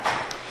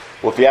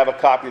Well, if you have a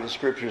copy of the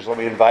Scriptures, let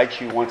me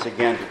invite you once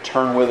again to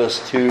turn with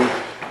us to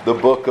the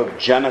book of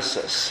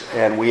Genesis.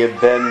 And we have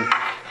been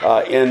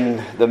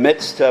in the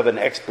midst of an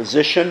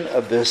exposition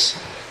of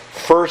this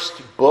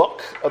first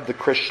book of the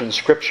Christian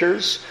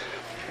Scriptures.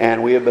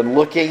 And we have been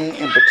looking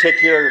in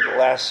particular the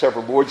last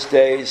several Lord's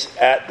Days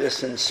at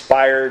this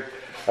inspired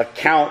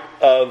account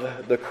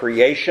of the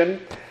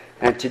creation.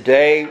 And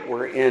today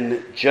we're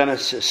in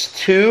Genesis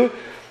 2,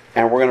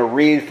 and we're going to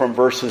read from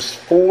verses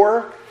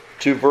 4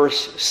 to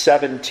verse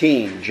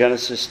 17.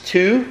 Genesis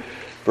 2,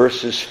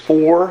 verses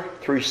 4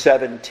 through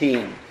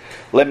 17.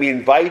 Let me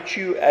invite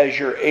you, as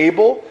you're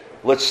able,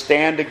 let's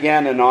stand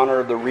again in honor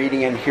of the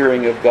reading and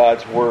hearing of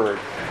God's Word.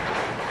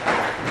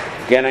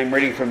 Again, I'm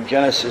reading from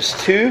Genesis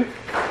 2,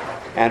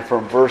 and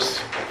from verse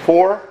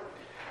 4,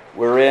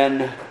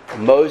 wherein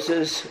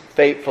Moses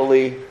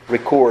faithfully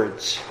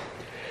records,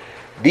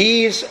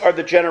 "These are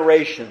the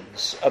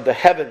generations of the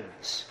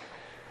heavens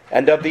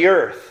and of the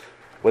earth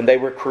when they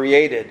were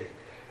created,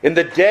 in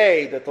the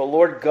day that the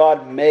Lord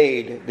God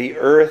made the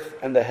earth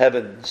and the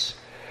heavens,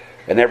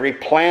 and every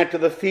plant of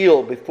the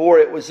field before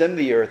it was in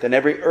the earth, and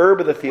every herb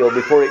of the field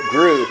before it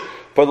grew.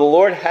 For the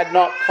Lord had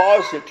not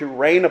caused it to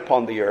rain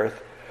upon the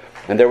earth,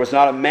 and there was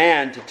not a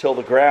man to till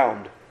the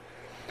ground.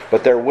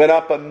 But there went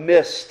up a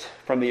mist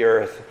from the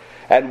earth,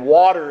 and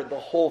watered the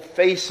whole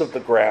face of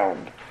the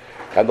ground.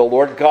 And the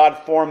Lord God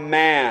formed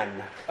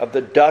man of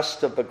the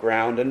dust of the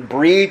ground, and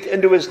breathed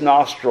into his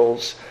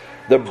nostrils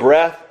the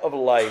breath of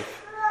life.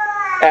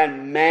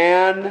 And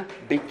man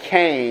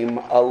became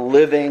a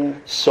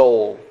living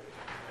soul.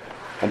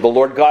 And the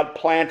Lord God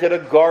planted a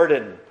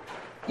garden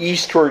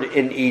eastward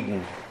in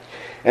Eden.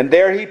 And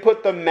there he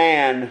put the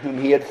man whom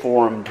he had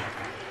formed.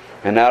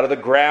 And out of the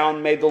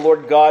ground made the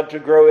Lord God to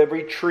grow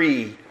every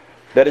tree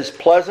that is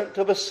pleasant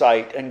to the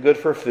sight and good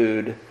for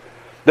food.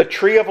 The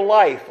tree of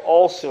life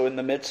also in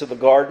the midst of the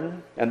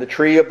garden, and the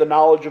tree of the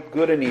knowledge of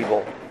good and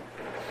evil.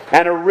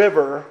 And a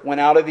river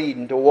went out of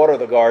Eden to water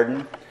the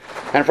garden.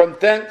 And from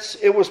thence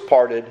it was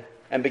parted,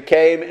 and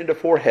became into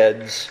four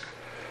heads.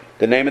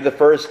 The name of the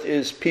first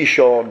is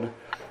Pishon,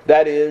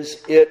 that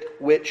is, it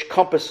which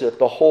compasseth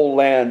the whole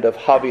land of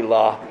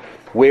Havilah,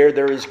 where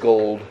there is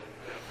gold.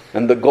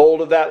 And the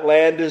gold of that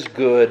land is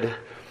good.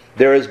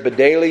 There is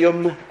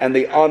bdellium and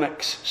the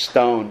onyx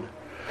stone.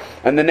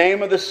 And the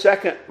name of the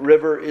second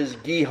river is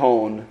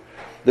Gihon.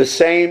 The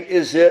same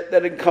is it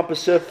that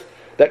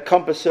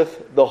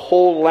compasseth the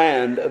whole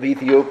land of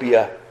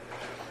Ethiopia.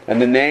 And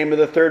the name of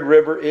the third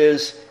river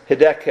is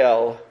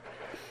Hiddekel.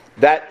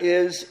 That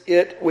is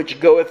it which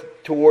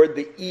goeth toward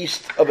the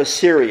east of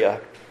Assyria.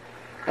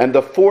 And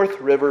the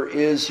fourth river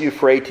is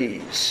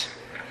Euphrates.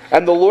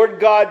 And the Lord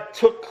God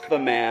took the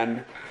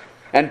man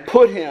and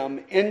put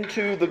him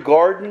into the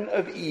Garden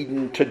of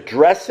Eden to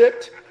dress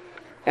it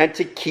and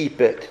to keep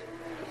it.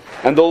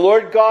 And the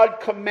Lord God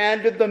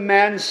commanded the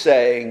man,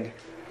 saying,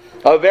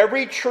 Of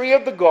every tree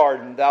of the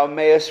garden thou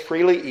mayest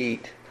freely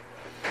eat,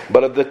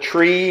 but of the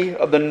tree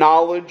of the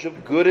knowledge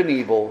of good and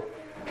evil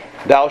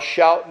thou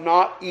shalt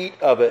not eat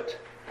of it.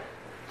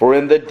 For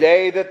in the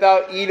day that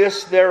thou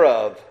eatest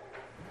thereof,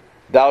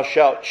 thou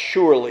shalt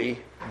surely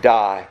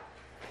die."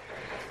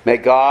 May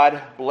God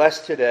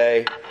bless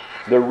today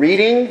the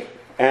reading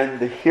and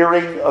the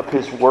hearing of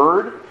His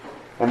Word.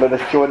 And let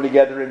us join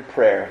together in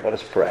prayer. Let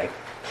us pray.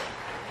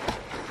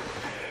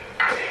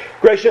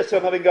 Gracious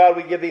and loving God,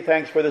 we give Thee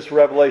thanks for this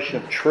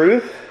revelation of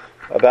truth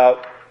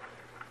about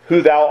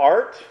who Thou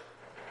art,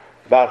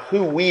 about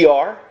who we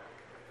are,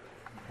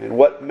 and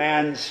what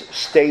man's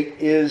state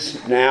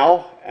is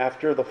now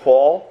after the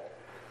fall.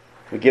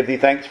 We give Thee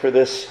thanks for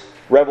this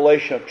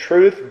revelation of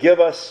truth. Give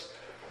us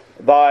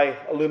Thy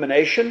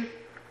illumination.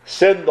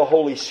 Send the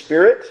Holy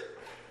Spirit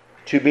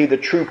to be the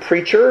true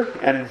preacher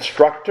and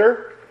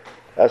instructor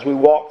as we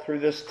walk through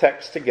this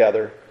text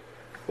together.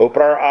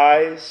 Open our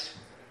eyes,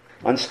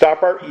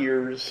 unstop our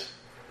ears.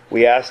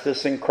 We ask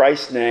this in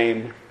Christ's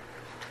name.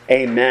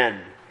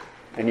 Amen.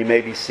 And you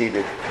may be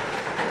seated.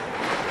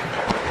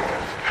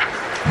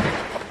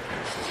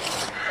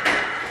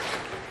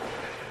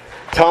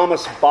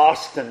 Thomas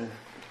Boston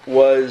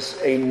was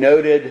a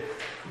noted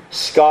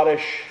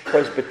Scottish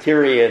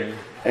Presbyterian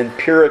and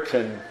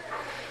Puritan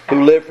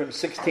who lived from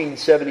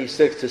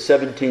 1676 to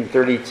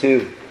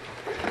 1732.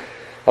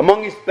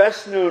 Among his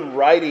best-known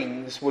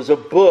writings was a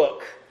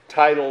book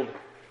titled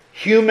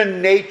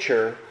Human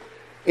Nature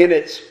in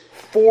its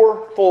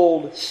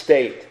Fourfold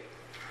State.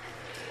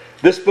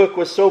 This book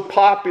was so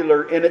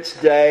popular in its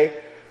day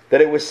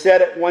that it was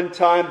said at one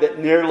time that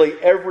nearly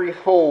every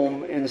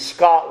home in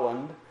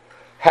Scotland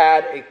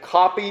had a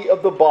copy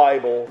of the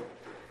Bible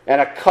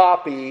and a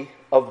copy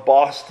of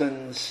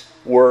Boston's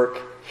work,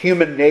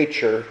 Human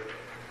Nature,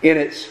 in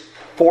its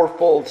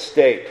fourfold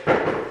state.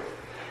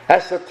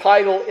 As the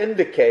title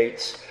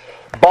indicates,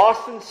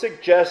 Boston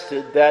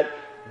suggested that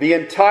the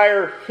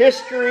entire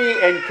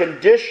history and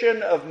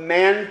condition of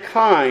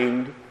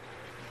mankind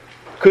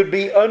could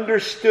be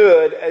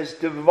understood as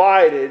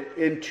divided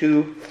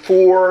into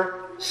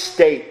four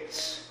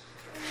states.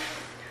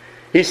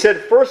 He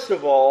said, first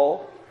of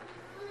all,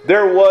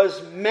 there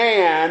was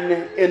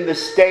man in the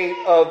state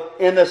of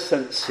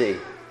innocency.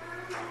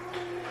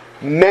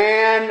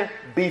 Man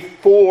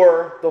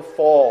before the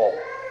fall.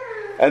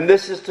 And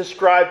this is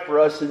described for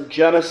us in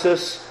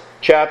Genesis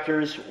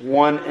chapters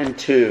 1 and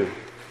 2.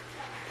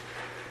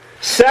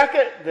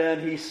 Second, then,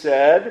 he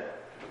said,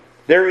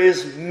 there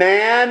is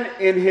man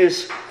in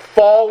his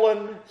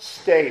fallen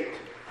state.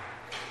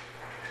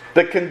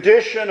 The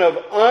condition of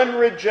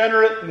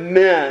unregenerate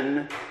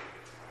men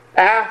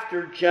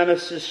after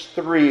Genesis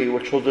 3,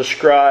 which will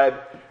describe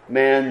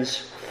man's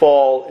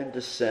fall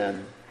into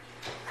sin.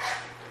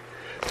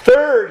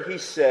 Third, he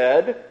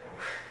said,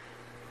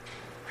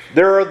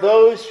 there are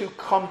those who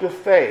come to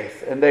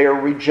faith and they are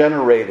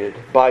regenerated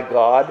by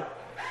God.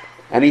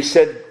 And he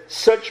said,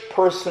 such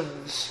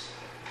persons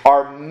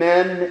are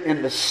men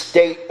in the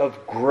state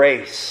of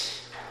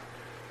grace.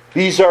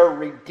 These are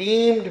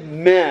redeemed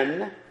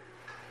men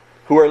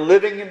who are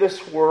living in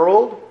this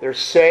world. They're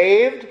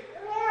saved,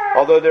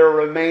 although there are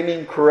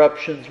remaining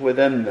corruptions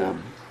within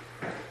them.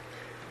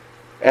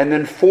 And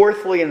then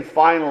fourthly and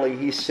finally,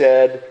 he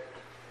said,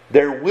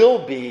 there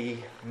will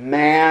be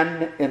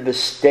man in the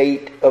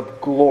state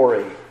of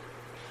glory.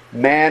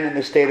 Man in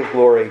the state of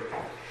glory.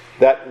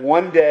 That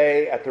one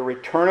day, at the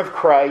return of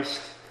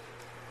Christ,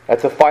 at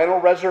the final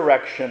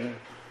resurrection,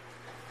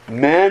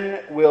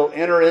 men will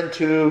enter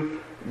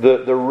into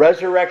the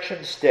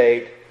resurrection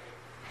state.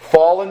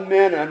 Fallen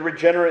men,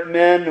 unregenerate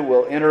men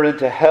will enter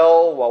into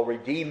hell, while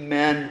redeemed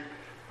men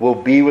will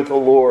be with the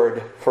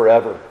Lord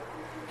forever.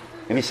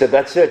 And he said,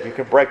 that's it. You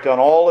can break down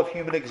all of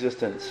human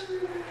existence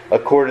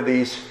according to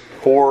these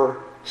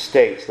four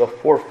states, the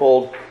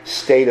fourfold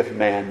state of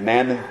man.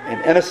 Man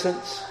in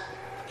innocence,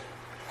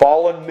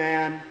 fallen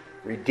man,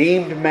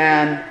 redeemed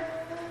man,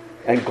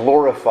 and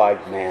glorified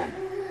man.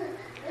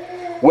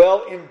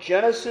 Well, in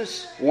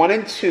Genesis 1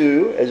 and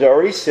 2, as I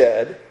already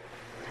said,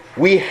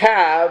 we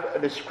have a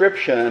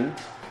description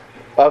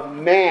of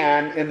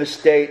man in the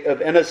state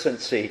of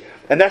innocency.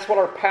 And that's what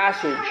our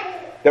passage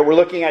that we're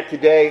looking at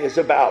today is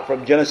about,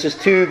 from Genesis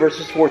 2,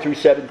 verses 4 through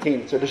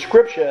 17. It's a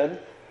description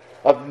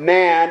of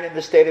man in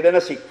the state of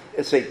innocency.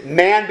 It's a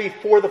man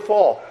before the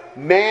fall,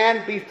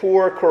 man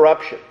before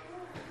corruption.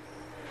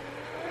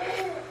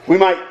 We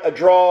might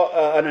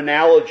draw an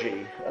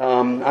analogy. I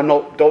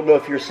don't know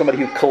if you're somebody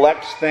who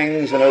collects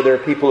things. I know there are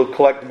people who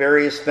collect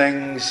various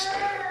things.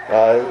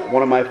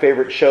 One of my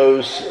favorite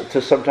shows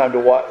to sometime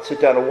to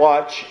sit down and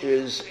watch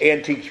is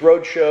Antiques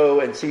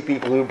Roadshow, and see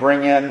people who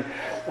bring in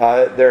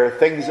their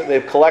things that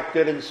they've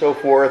collected and so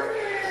forth.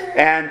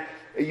 And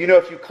you know,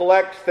 if you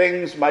collect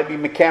things, might be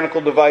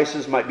mechanical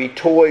devices, might be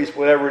toys,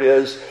 whatever it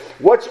is,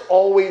 what's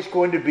always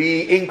going to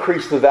be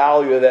increase the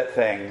value of that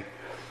thing?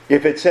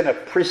 If it's in a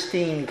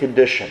pristine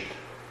condition,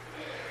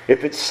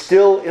 if it's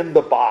still in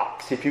the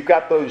box, if you've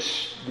got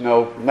those,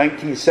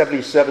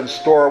 1977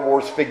 Star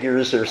Wars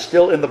figures that are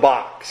still in the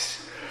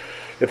box,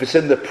 if it's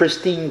in the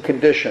pristine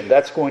condition,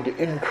 that's going to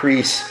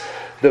increase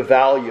the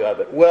value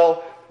of it.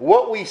 Well,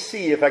 what we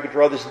see, if I could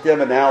draw this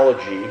dim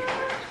analogy,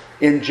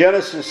 in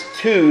Genesis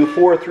 2,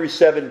 4 through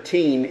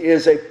 17,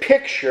 is a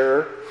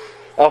picture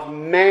of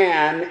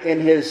man in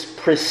his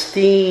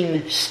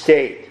pristine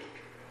state.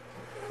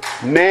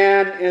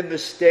 Man in the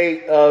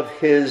state of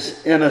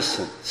his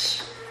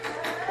innocence.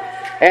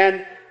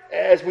 And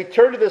as we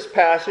turn to this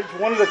passage,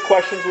 one of the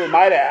questions we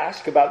might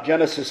ask about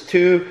Genesis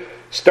 2,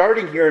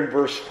 starting here in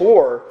verse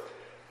 4,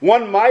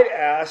 one might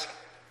ask,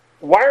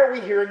 why are we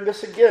hearing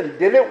this again?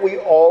 Didn't we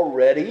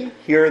already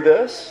hear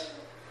this?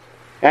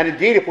 And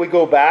indeed, if we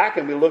go back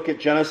and we look at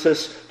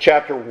Genesis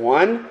chapter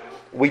 1,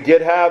 we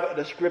did have a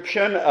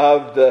description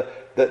of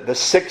the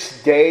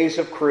 6 days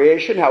of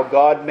creation, how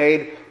God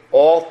made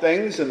all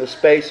things in the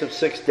space of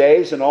 6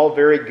 days, and all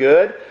very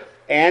good.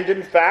 And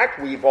in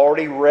fact, we've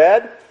already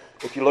read,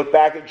 if you look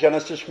back at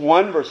Genesis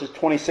 1, verses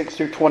 26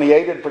 through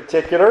 28 in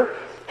particular,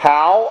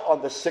 how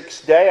on the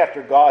 6th day,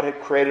 after God had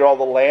created all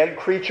the land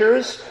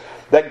creatures,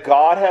 that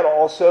God had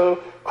also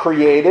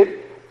created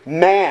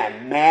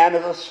man. Man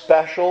is a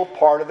special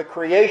part of the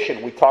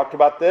creation. We talked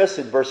about this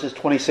in verses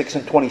 26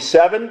 and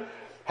 27,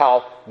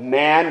 how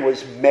man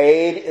was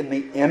made in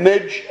the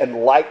image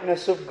and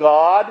likeness of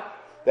God,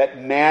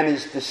 that man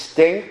is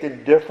distinct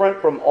and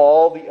different from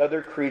all the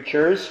other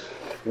creatures.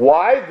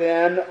 Why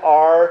then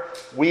are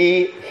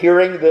we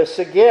hearing this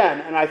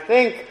again? And I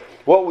think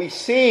what we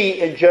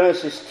see in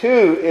Genesis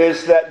 2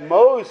 is that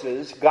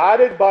Moses,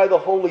 guided by the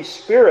Holy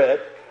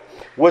Spirit,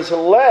 was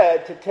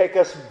led to take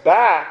us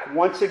back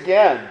once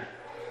again.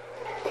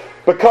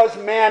 Because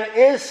man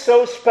is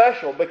so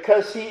special,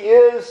 because he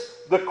is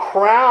the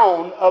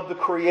crown of the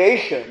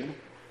creation,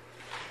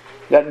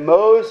 that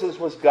Moses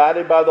was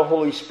guided by the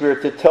Holy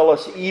Spirit to tell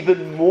us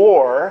even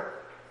more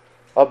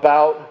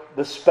about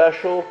the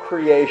special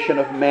creation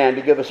of man,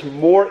 to give us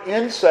more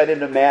insight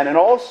into man, and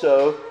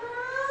also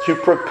to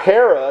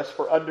prepare us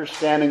for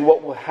understanding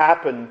what will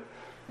happen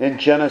in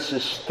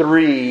Genesis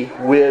 3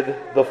 with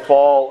the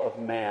fall of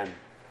man.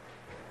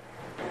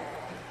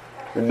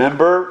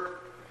 Remember,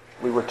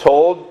 we were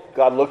told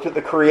God looked at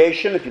the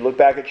creation. If you look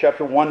back at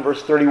chapter 1,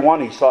 verse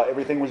 31, he saw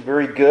everything was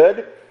very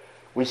good.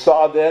 We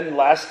saw then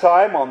last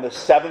time on the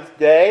seventh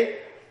day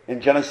in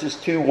Genesis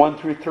 2, 1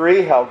 through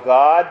 3, how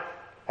God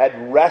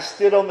had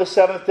rested on the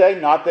seventh day.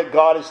 Not that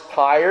God is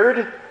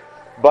tired,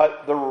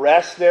 but the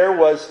rest there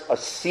was a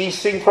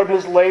ceasing from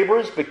His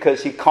labors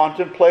because He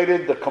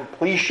contemplated the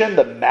completion,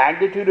 the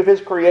magnitude of His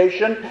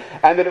creation,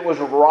 and that it was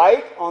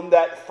right on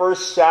that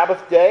first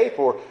Sabbath day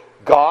for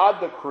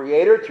God, the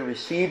Creator, to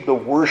receive the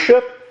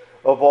worship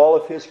of all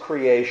of His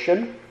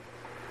creation.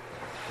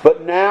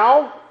 But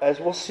now, as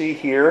we'll see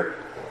here,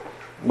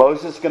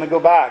 Moses is going to go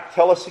back,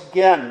 tell us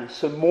again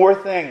some more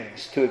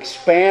things to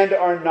expand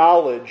our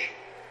knowledge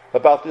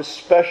about this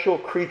special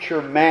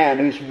creature man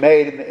who's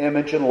made in the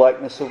image and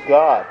likeness of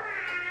God.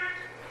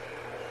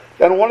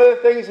 And one of the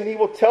things that he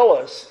will tell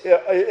us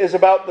is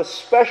about the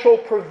special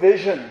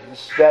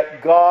provisions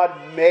that God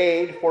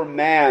made for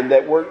man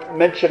that were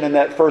mentioned in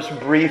that first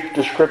brief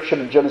description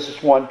in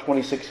Genesis 1,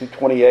 26 and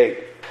 28.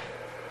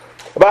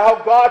 About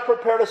how God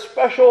prepared a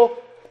special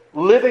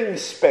living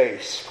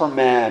space for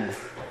man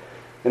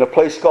in a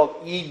place called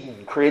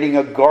Eden, creating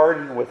a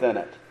garden within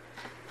it.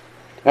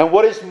 And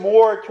what is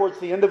more, towards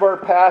the end of our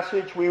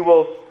passage, we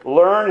will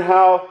learn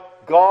how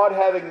God,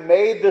 having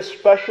made this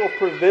special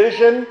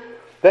provision,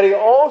 that He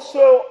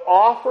also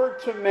offered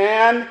to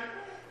man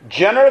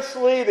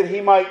generously that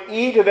he might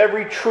eat of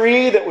every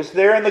tree that was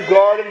there in the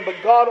garden. But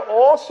God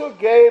also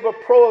gave a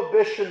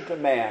prohibition to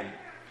man.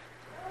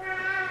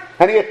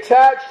 And He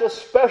attached a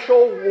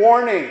special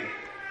warning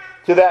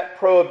to that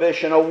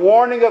prohibition, a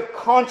warning of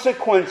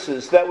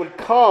consequences that would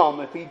come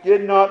if he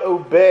did not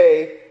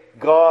obey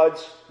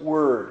God's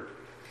word.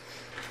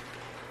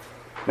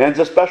 Man's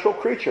a special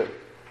creature.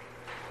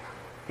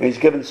 And he's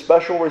given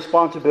special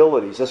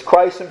responsibilities. As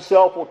Christ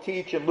Himself will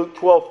teach in Luke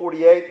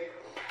 12:48,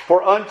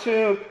 "For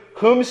unto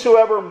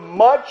whomsoever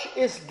much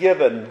is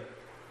given,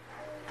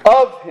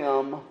 of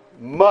him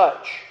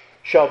much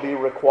shall be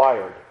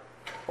required."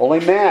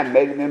 Only man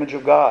made in the image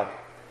of God,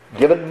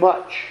 given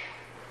much,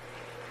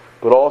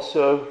 but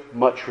also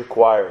much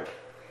required.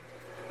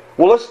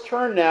 Well, let's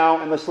turn now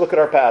and let's look at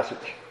our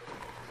passage.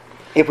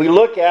 If we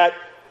look at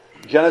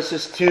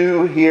Genesis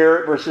 2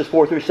 here, verses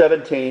 4 through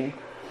 17,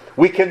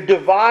 we can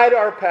divide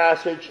our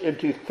passage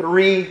into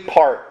three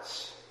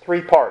parts.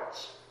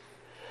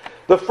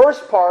 The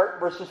first part,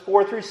 verses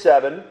 4 through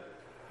 7,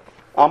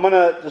 I'm going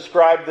to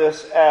describe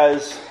this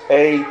as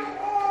a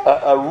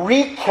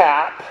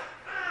recap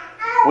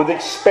with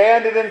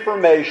expanded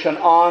information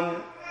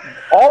on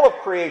all of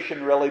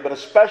creation, really, but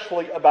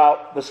especially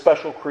about the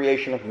special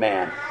creation of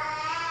man.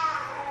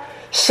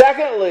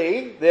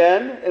 Secondly,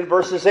 then, in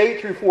verses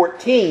 8 through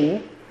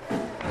 14,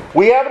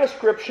 we have a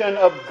description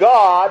of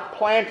God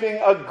planting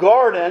a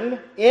garden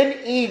in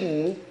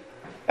Eden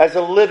as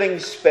a living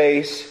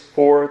space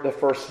for the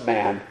first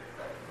man.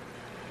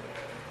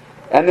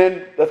 And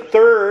then the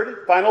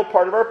third, final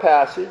part of our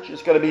passage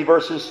is going to be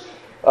verses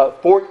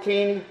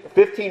 15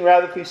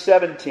 through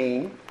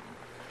 17,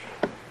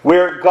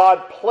 where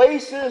God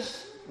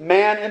places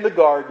man in the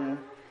garden,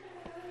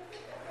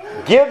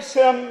 gives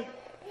him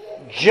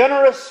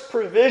generous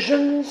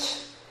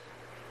provisions,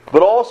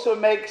 but also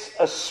makes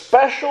a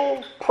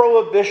special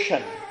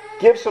prohibition,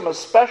 gives him a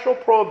special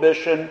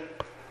prohibition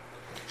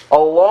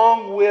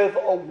along with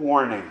a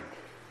warning.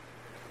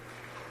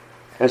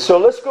 And so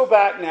let's go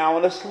back now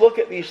and let's look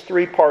at these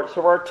three parts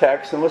of our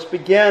text, and let's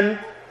begin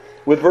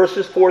with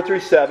verses 4 through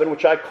 7,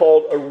 which I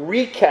called a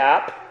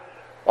recap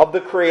of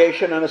the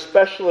creation and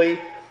especially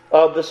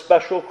of the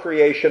special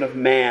creation of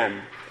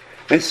man.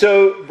 And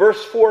so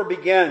verse 4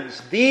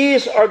 begins,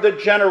 "These are the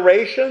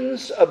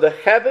generations of the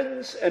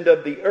heavens and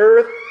of the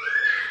earth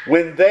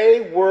when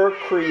they were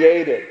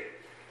created."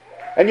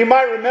 And you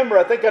might remember,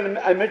 I think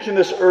I mentioned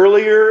this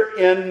earlier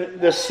in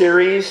this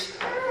series,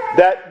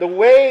 that the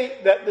way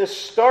that this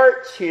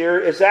starts here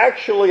is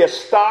actually a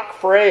stock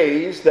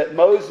phrase that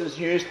Moses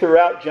used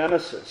throughout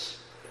Genesis.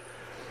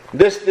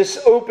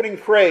 This opening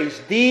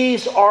phrase,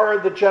 "These are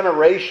the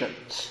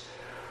generations."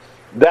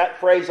 That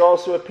phrase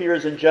also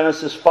appears in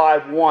Genesis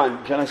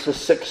 5:1, Genesis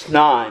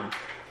 6:9,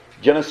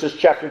 Genesis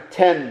chapter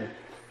 10,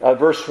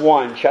 verse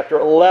 1, chapter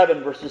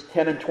 11, verses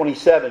 10 and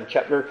 27,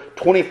 chapter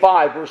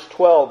 25, verse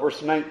 12,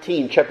 verse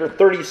 19, chapter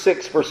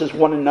 36, verses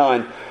 1 and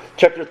 9,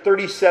 chapter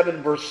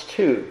 37, verse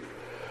 2.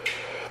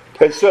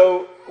 And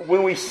so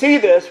when we see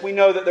this, we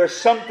know that there's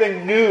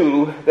something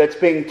new that's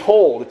being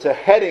told. It's a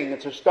heading,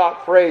 it's a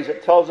stock phrase.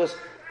 It tells us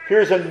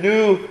here's a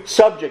new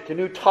subject, a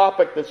new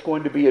topic that's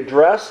going to be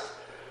addressed.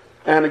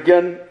 And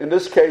again, in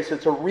this case,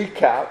 it's a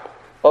recap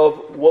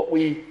of what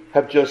we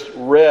have just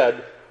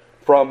read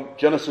from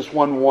Genesis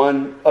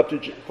 1:1 up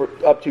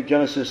to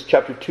Genesis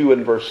chapter 2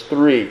 and verse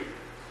 3.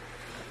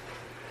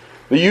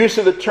 The use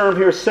of the term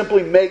here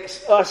simply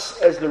makes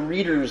us as the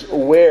readers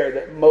aware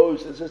that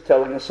Moses is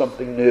telling us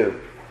something new.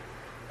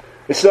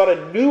 It's not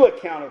a new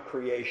account of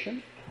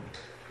creation,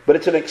 but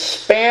it's an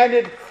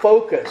expanded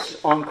focus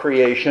on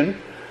creation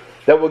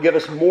that will give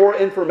us more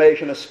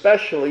information,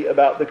 especially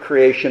about the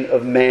creation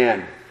of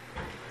man.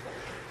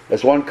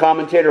 As one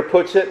commentator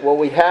puts it, what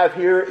we have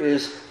here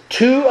is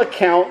two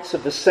accounts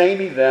of the same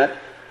event,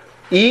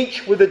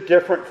 each with a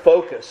different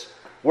focus.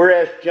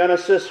 Whereas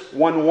Genesis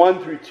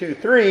 1:1 through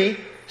 2:3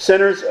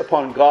 centers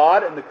upon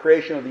God and the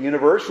creation of the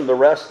universe and the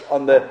rest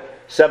on the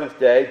seventh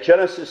day,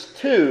 Genesis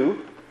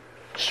 2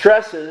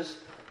 stresses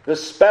the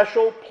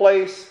special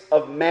place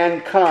of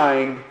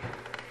mankind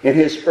in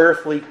his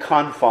earthly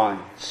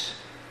confines.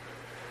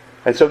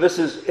 And so this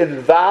is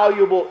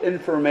invaluable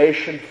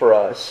information for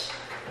us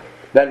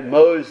that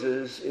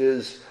Moses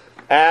is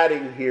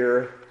adding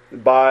here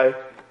by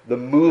the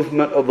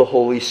movement of the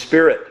Holy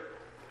Spirit.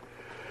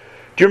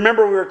 Do you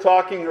remember we were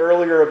talking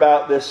earlier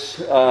about this,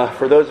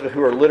 for those of you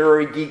who are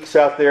literary geeks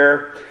out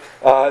there,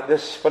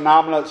 this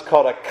phenomenon is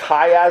called a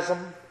chiasm.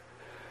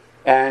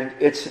 And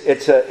it's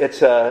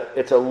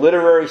a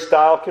literary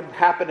style. It can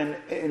happen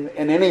in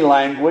any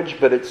language,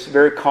 but it's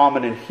very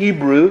common in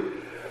Hebrew.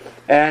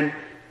 And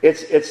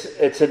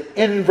it's an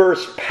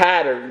inverse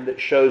pattern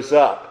that shows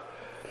up.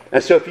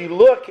 And so if you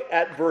look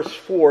at verse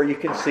 4, you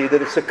can see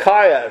that it's a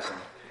chiasm.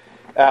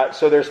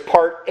 So there's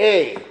part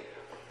A.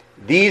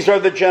 These are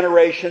the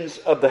generations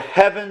of the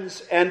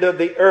heavens and of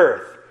the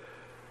earth.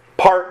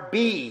 Part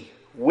B,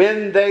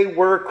 when they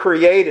were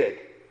created.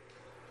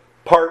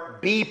 Part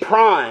B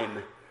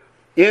prime,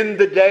 in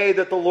the day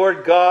that the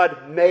Lord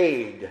God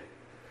made.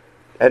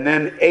 And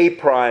then A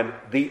prime,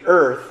 the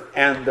earth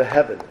and the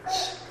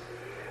heavens.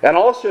 And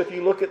also, if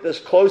you look at this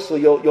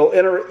closely,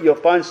 you'll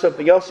find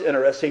something else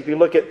interesting. If you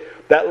look at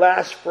that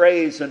last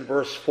phrase in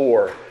verse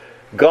 4,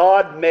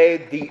 God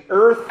made the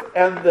earth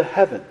and the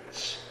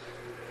heavens.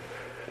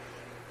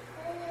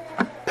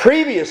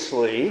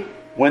 Previously,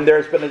 when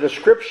there's been a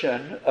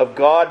description of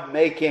God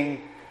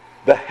making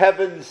the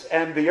heavens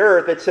and the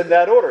earth, it's in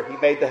that order. He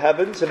made the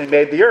heavens and He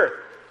made the earth.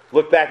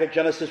 Look back at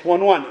Genesis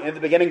 1:1. In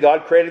the beginning,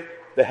 God created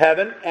the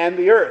heaven and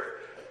the earth.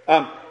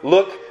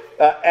 Look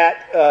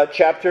at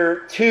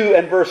chapter 2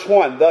 and verse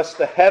 1. Thus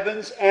the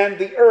heavens and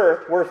the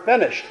earth were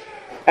finished.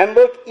 And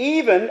look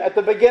even at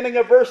the beginning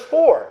of verse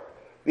 4.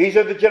 These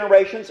are the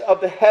generations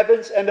of the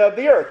heavens and of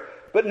the earth.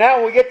 But now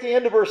when we get to the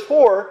end of verse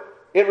 4,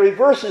 it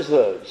reverses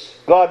those.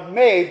 God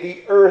made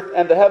the earth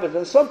and the heavens.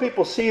 And some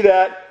people see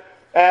that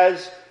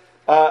as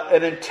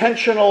an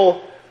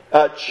intentional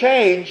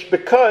change,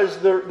 because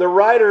the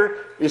writer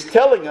is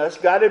telling us,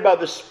 guided by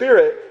the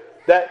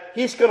Spirit, that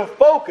he's going to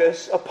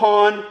focus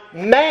upon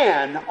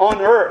man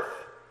on earth.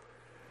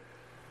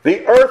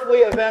 The earthly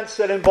events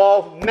that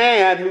involve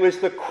man, who is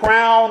the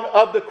crown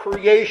of the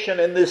creation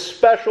in this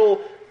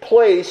special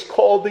place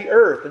called the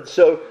earth. And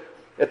so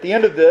at the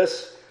end of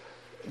this,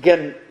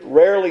 again,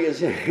 rarely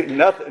is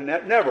nothing,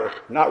 never,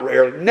 not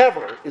rarely,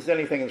 never is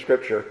anything in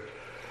Scripture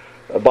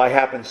by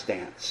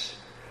happenstance.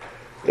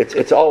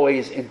 It's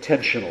always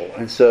intentional.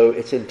 And so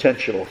it's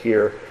intentional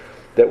here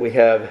that we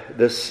have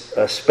this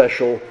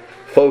special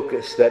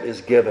focus that is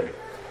given.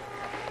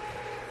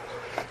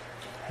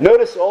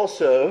 Notice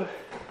also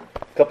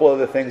a couple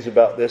other things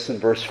about this in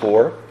verse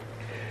 4.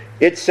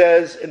 It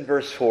says in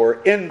verse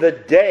 4, in the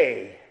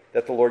day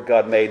that the Lord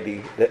God made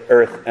the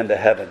earth and the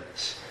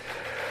heavens.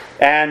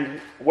 And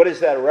what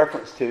is that a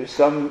reference to?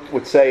 Some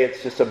would say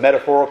it's just a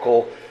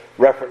metaphorical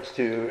reference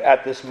to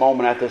at this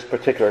moment, at this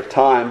particular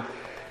time.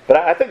 But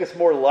I think it's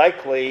more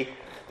likely,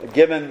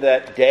 given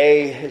that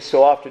day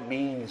so often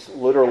means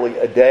literally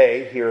a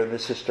day here in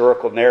this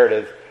historical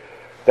narrative,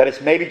 that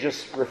it's maybe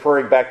just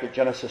referring back to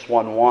Genesis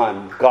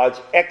 1:1, God's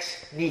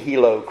ex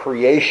nihilo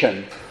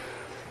creation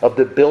of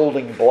the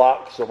building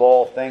blocks of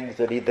all things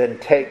that He then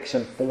takes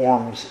and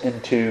forms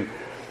into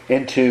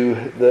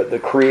the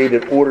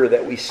created order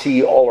that we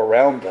see all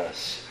around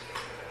us.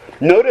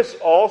 Notice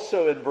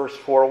also in verse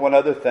 4 one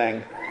other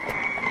thing.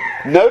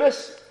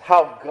 Notice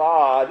how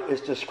God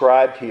is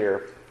described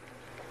here.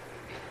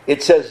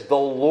 It says, the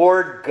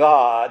Lord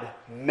God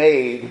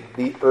made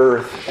the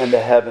earth and the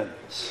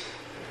heavens.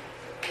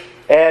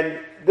 And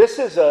this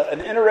is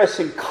an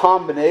interesting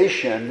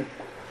combination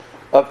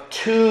of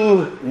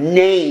two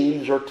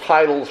names or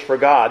titles for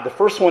God. The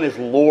first one is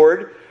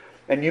Lord.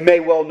 And you may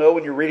well know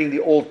when you're reading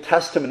the Old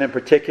Testament in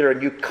particular,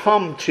 and you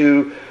come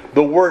to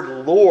the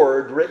word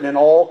Lord written in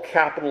all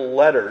capital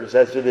letters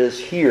as it is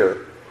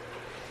here.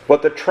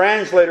 What the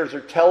translators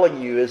are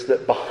telling you is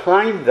that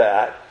behind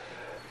that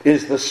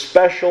is the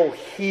special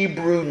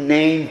Hebrew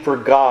name for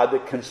God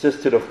that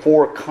consisted of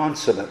 4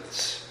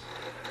 consonants.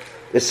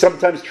 It's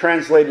sometimes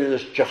translated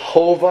as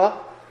Jehovah.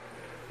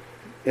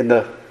 In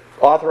the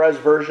Authorized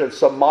Version,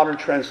 some modern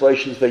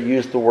translations, they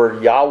use the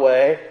word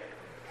Yahweh.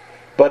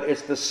 But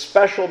it's the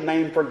special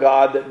name for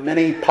God that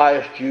many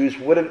pious Jews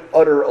wouldn't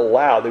utter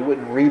aloud. They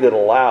wouldn't read it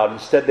aloud.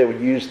 Instead, they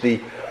would use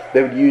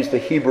the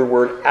Hebrew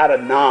word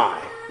Adonai,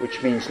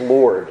 which means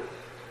Lord.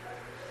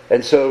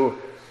 And so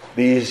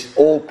these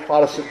old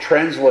Protestant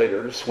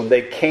translators, when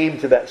they came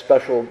to that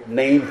special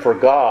name for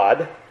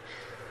God,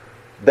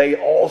 they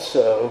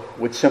also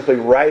would simply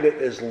write it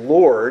as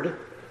Lord,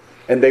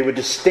 and they would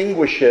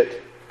distinguish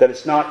it that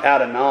it's not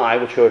Adonai,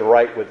 which they would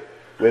write with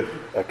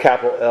a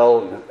capital L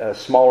and a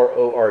smaller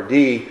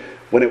O-R-D.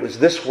 When it was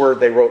this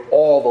word, they wrote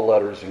all the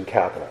letters in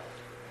capital.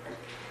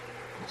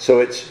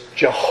 So it's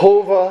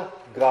Jehovah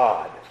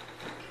God.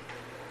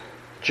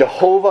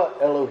 Jehovah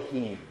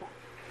Elohim.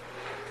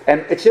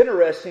 And it's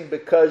interesting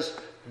because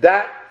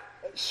that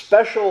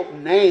special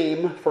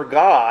name for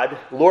God,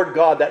 Lord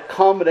God, that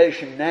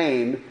combination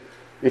name,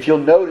 if you'll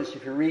notice,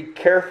 if you read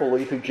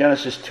carefully through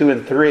Genesis 2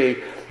 and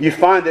 3, you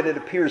find that it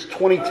appears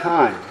 20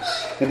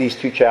 times in these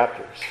two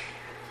chapters.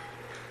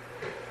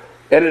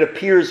 And it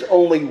appears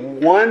only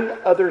one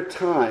other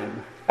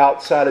time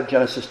outside of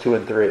Genesis 2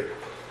 and 3,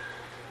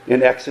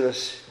 in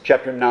Exodus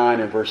chapter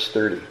 9 and verse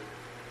 30.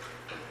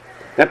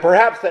 And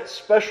perhaps that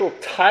special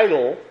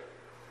title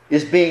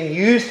is being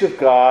used of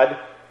God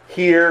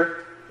here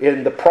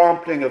in the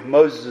prompting of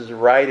Moses'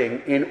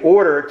 writing in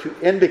order to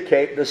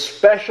indicate the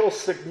special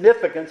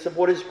significance of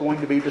what is going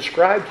to be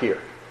described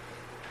here.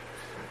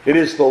 It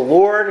is the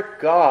Lord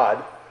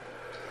God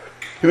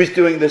who is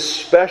doing this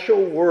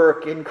special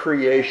work in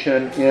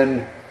creation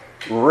in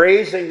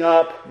raising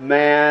up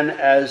man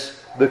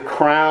as the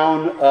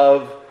crown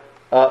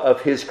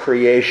of his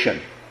creation.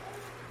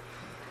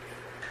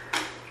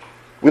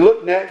 We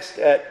look next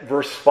at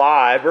verse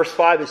 5. Verse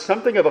 5 is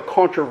something of a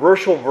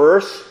controversial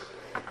verse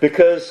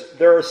because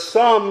there are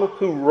some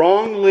who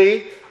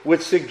wrongly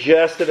would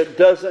suggest that it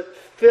doesn't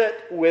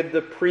fit with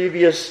the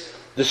previous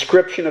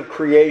description of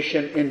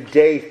creation in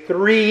day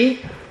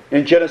 3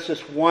 in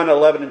Genesis 1,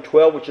 11, and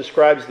 12, which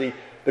describes the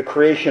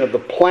creation of the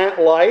plant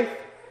life.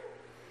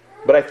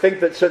 But I think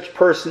that such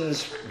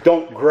persons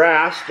don't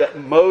grasp that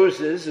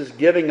Moses is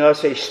giving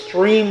us a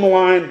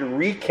streamlined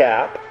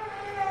recap.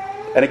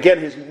 And again,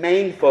 his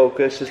main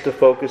focus is to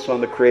focus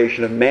on the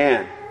creation of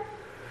man.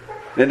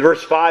 In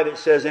verse 5 it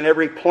says, "And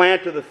every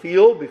plant of the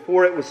field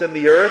before it was in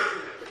the earth,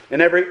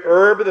 and every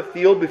herb of the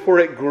field before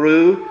it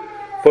grew,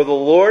 for the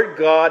Lord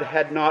God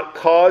had not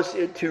caused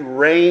it to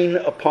rain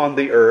upon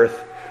the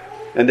earth,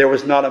 and there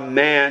was not a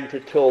man to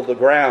till the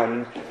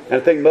ground." And I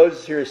think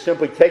Moses here is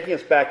simply taking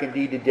us back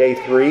indeed to day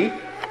 3,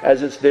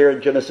 as it's there in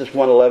Genesis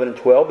 1, 11, and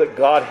 12, that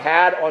God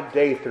had on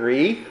day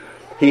 3,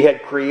 He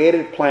had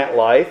created plant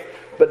life.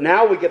 But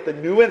now we get the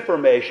new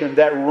information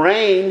that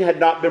rain had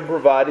not been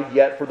provided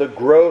yet for the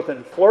growth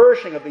and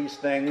flourishing of these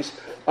things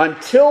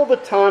until the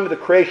time of the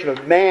creation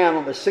of man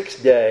on the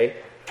 6th day.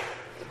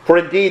 For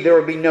indeed there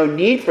would be no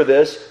need for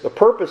this. The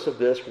purpose of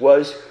this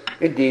was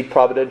indeed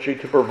providentially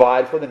to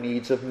provide for the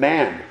needs of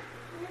man.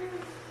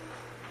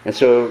 And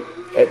so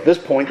at this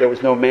point there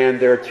was no man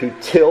there to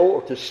till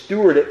or to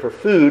steward it for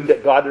food,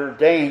 that God had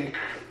ordained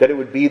that it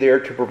would be there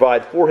to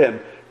provide for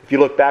him. If you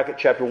look back at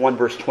chapter 1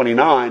 verse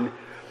 29,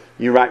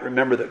 you might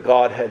remember that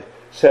God had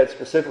said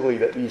specifically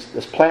that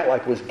this plant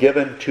life was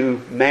given to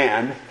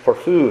man for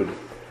food.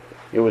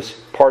 It was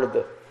part of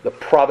the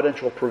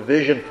providential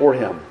provision for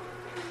him.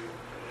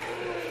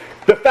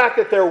 The fact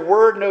that there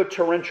were no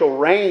torrential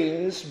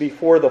rains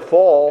before the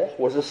fall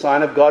was a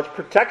sign of God's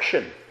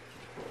protection.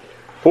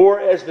 For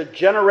as the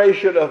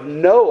generation of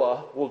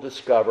Noah will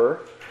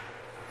discover,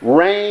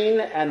 rain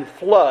and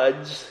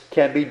floods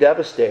can be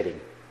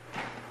devastating.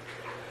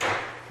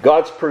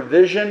 God's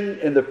provision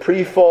in the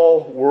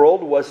pre-fall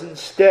world was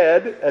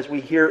instead, as we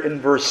hear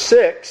in verse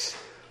 6,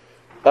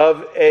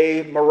 of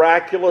a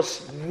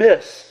miraculous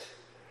mist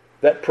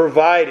that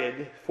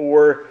provided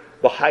for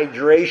the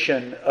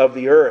hydration of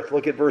the earth.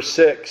 Look at verse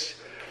 6.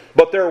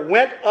 "But there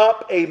went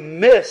up a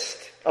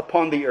mist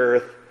upon the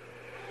earth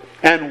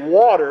and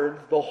watered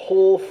the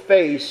whole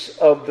face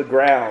of the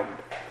ground."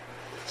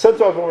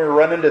 Sometimes when we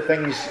run into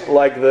things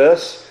like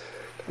this,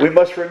 we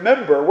must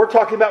remember, we're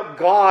talking about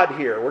God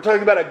here. We're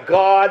talking about a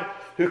God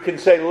who can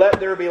say, "Let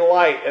there be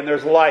light," and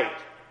there's light.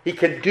 He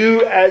can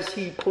do as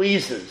He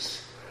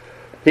pleases.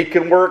 He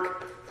can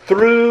work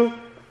through,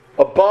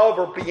 above,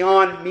 or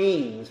beyond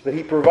means. But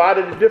He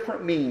provided a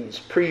different means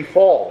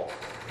pre-fall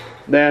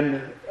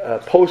than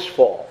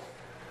post-fall.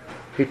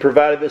 He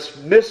provided this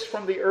mist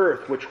from the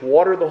earth which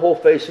watered the whole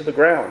face of the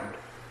ground.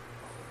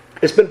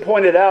 It's been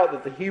pointed out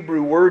that the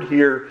Hebrew word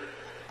here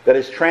that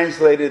is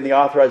translated in the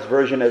Authorized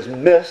Version as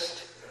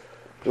mist,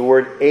 the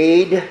word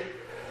aid,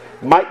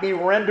 might be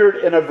rendered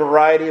in a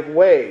variety of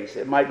ways.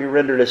 It might be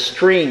rendered as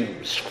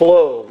streams,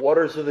 flow,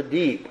 waters of the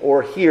deep,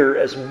 or here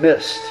as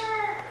mist.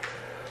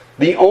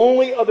 The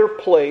only other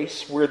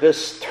place where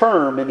this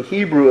term in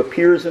Hebrew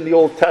appears in the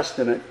Old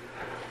Testament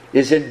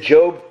is in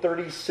Job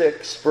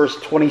 36, verse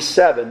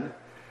 27,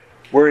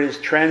 where it is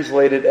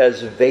translated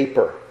as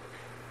vapor.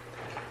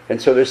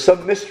 And so there's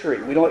some mystery.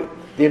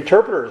 The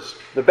interpreters,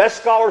 the best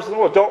scholars in the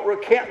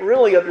world, can't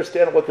really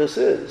understand what this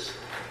is.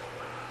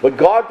 But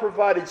God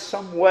provided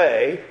some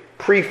way,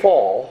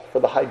 pre-fall, for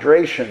the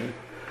hydration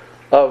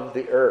of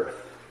the earth.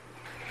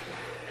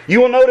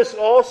 You will notice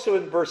also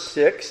in verse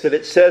 6 that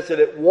it says that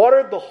it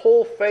watered the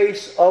whole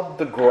face of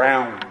the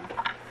ground.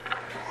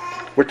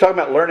 We're talking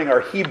about learning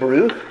our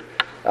Hebrew.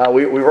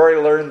 We've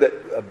already learned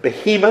that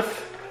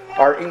behemoth,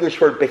 our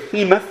English word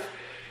behemoth,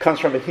 comes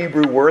from a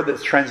Hebrew word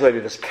that's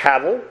translated as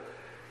cattle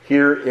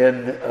here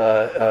in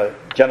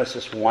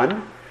Genesis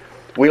 1.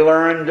 We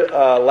learned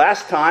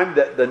last time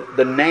that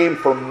the name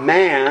for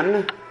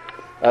man,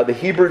 the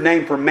Hebrew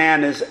name for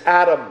man is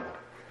Adam,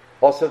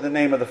 also the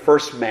name of the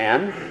first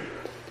man.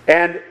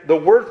 And the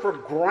word for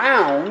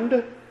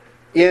ground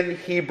in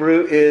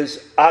Hebrew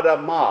is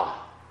Adamah.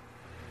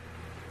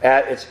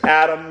 It's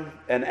Adam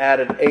and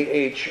added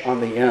AH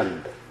on the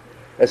end.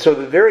 And so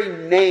the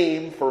very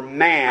name for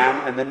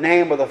man and the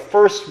name of the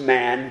first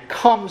man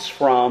comes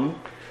from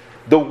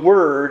the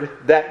word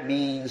that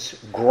means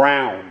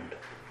ground.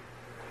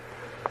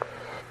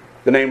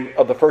 The name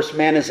of the first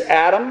man is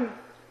Adam.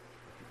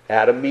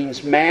 Adam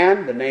means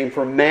man. The name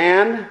for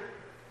man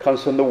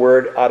comes from the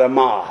word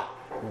Adamah,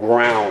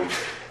 ground.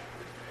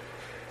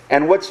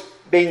 And what's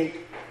being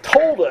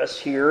told us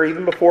here,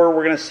 even before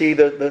we're going to see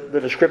the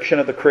description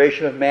of the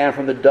creation of man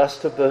from the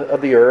dust of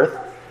the earth,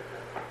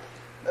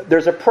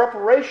 there's a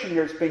preparation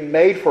here that's being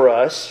made for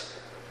us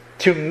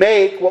to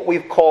make what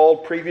we've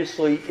called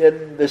previously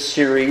in this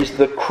series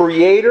the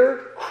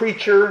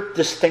creator-creature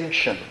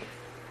distinction.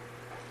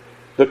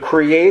 The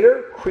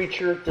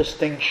creator-creature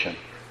distinction.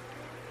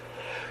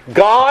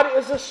 God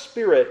is a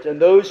spirit, and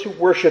those who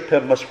worship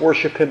Him must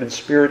worship Him in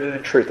spirit and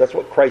in truth. That's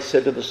what Christ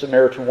said to the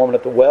Samaritan woman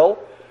at the well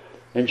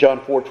in John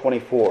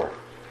 4:24.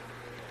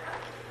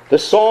 The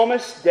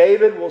psalmist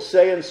David will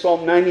say in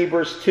Psalm 90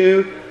 verse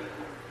 2,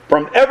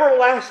 "From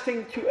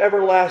everlasting to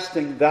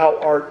everlasting thou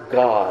art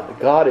God."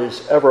 God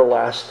is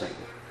everlasting.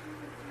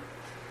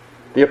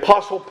 The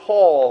Apostle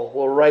Paul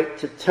will write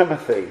to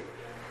Timothy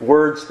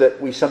words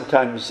that we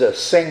sometimes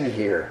sing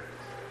here.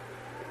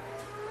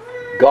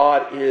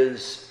 God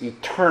is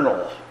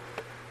eternal,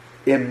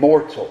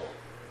 immortal,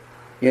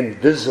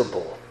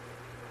 invisible.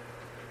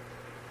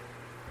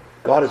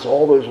 God is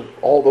all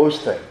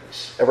those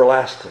things,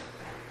 everlasting,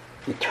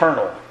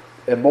 eternal,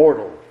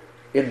 immortal,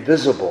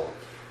 invisible.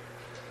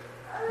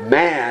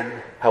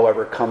 Man,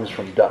 however, comes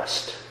from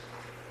dust.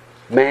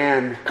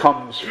 Man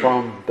comes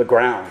from the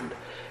ground.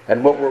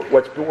 And what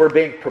we're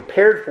being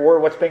prepared for,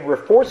 what's being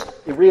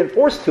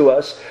reinforced to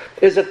us,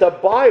 is that the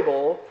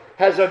Bible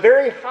has a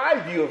very high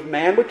view of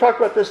man. We talked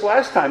about this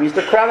last time. He's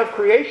the crown of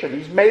creation.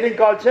 He's made in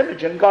God's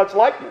image and God's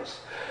likeness.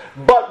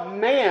 But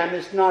man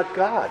is not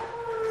God.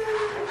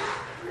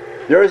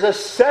 There is a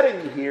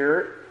setting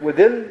here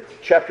within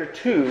chapter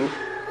 2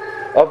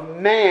 of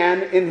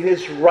man in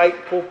his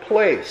rightful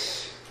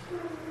place.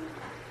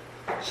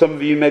 Some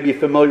of you may be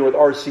familiar with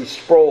R.C.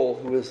 Sproul,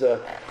 who is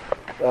a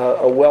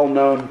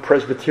well-known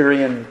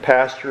Presbyterian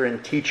pastor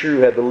and teacher who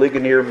had the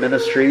Ligonier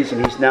Ministries,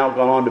 and he's now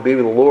gone on to be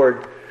with the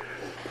Lord.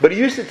 But he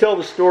used to tell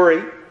the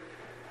story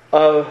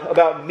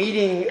about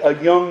meeting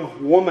a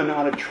young woman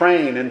on a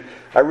train, and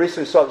I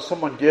recently saw that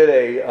someone did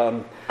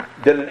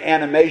an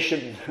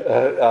animation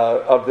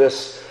of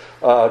this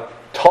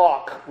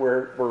talk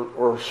where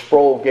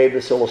Sproul gave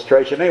this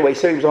illustration. Anyway, he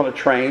said he was on a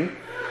train,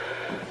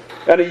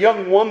 and a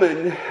young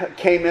woman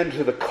came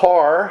into the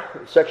car,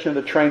 section of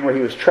the train where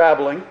he was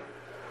traveling,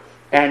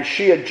 and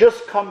she had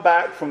just come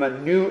back from a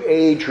New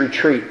Age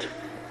retreat.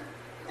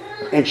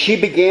 And she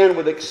began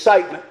with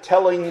excitement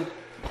telling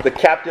the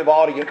captive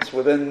audience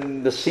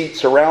within the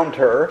seats around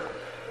her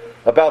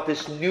about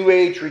this New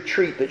Age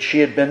retreat that she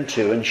had been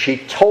to. And she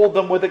told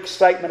them with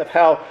excitement of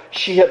how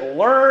she had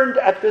learned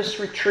at this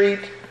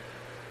retreat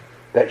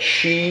that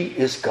she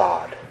is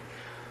God.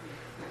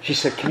 She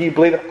said, "Can you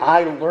believe it?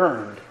 I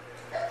learned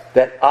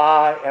that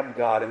I am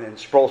God." And then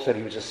Sproul said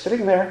he was just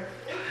sitting there.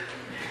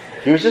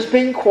 He was just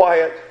being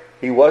quiet.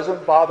 He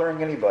wasn't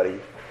bothering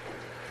anybody.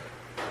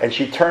 And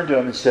she turned to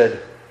him and said,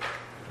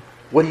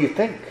 "What do you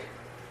think?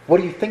 What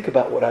do you think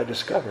about what I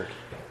discovered?"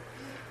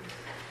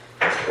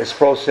 And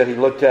Sproul said he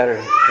looked at her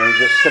and he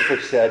just simply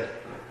said,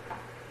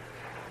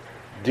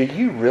 "Do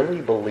you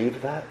really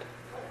believe that?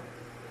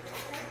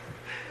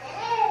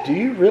 Do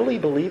you really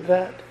believe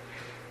that?"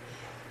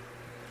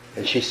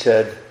 And she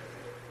said,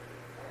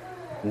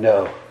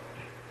 "No,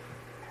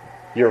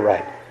 you're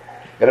right."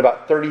 In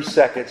about 30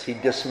 seconds, he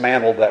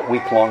dismantled that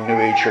week-long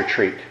New Age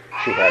retreat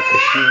she had,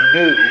 because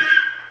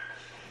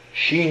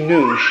she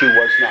knew she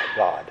was not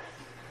God.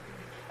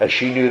 And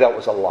she knew that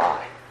was a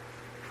lie.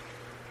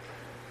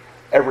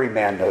 Every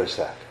man knows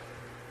that.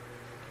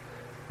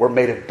 We're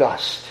made of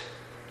dust.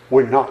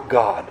 We're not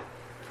God.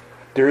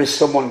 There is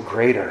someone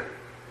greater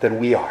than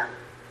we are.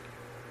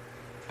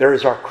 There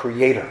is our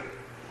Creator.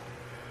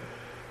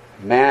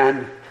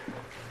 Man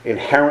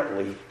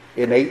inherently,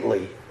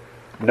 innately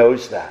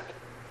knows that.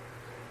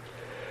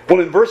 Well,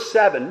 in verse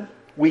 7,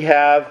 we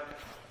have,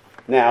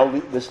 now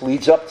this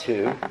leads up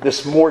to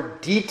this more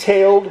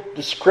detailed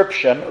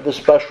description of the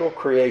special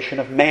creation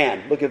of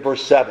man. Look at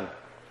verse 7.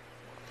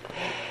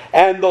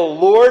 "And the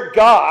Lord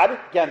God,"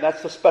 again,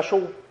 that's the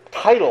special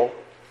title,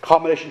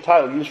 combination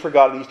title used for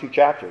God in these two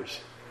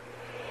chapters.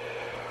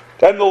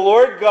 "And the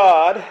Lord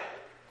God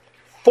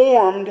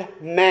formed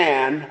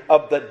man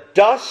of the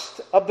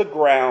dust of the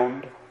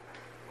ground."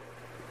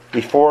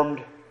 He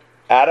formed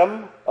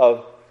Adam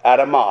of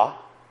Adamah,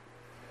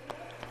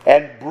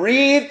 "and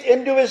breathed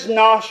into his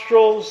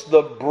nostrils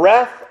the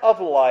breath of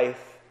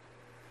life,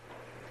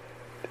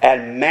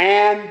 and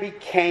man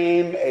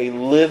became a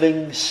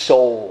living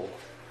soul."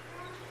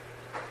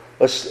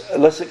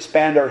 Let's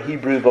expand our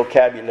Hebrew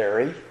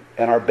vocabulary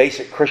and our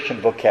basic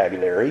Christian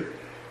vocabulary.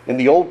 In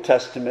the Old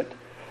Testament,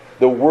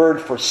 the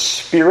word for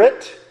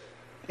spirit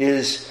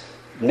is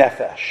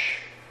nephesh.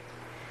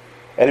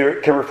 And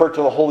it can refer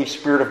to the Holy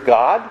Spirit of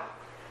God.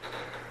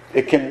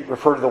 It can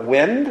refer to the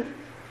wind,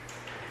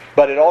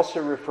 but it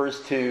also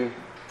refers to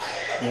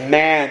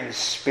man's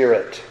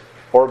spirit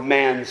or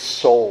man's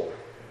soul.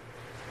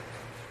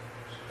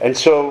 And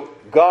so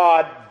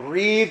God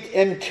breathed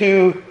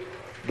into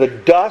the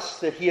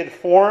dust that He had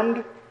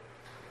formed,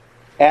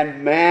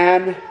 and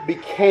man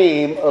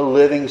became a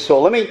living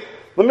soul. Let me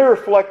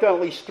reflect on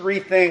at least three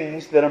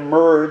things that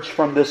emerge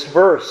from this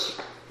verse.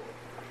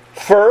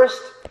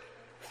 First,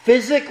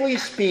 physically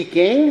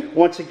speaking,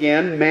 once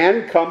again,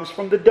 man comes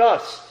from the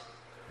dust.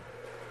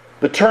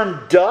 The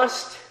term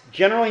dust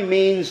generally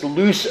means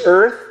loose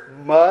earth,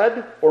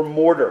 mud, or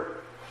mortar.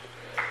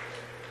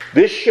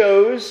 This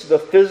shows the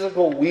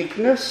physical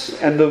weakness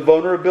and the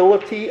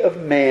vulnerability of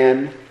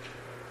man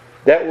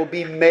that will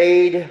be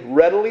made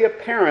readily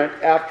apparent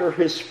after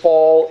his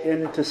fall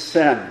into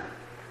sin.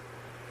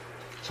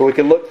 So we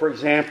can look, for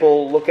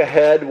example, look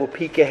ahead. We'll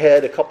peek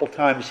ahead a couple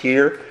times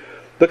here.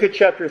 Look at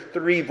chapter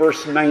 3,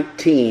 verse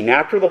 19.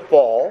 After the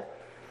fall,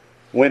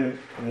 when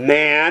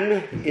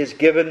man is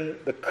given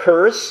the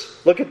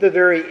curse, look at the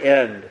very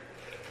end.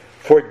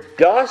 For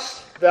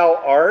dust thou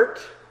art,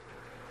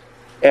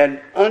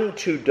 and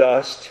unto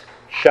dust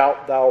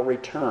shalt thou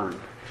return.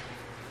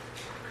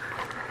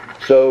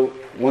 So,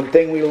 one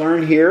thing we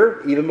learn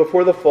here, even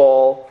before the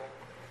fall,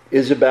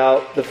 is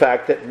about the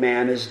fact that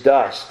man is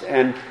dust.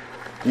 And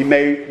you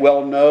may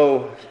well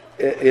know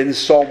in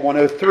Psalm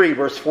 103,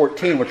 verse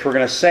 14, which we're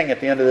going to sing at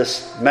the end of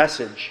this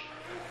message,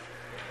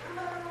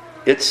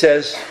 it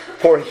says,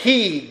 For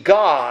He,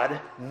 God,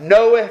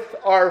 knoweth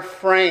our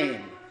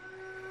frame.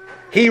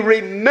 He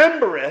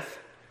remembereth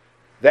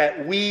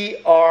that we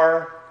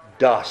are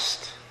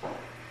dust.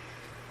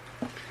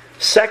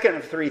 Second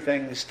of three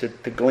things to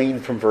glean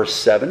from verse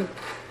 7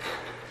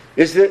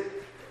 is that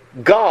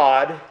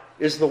God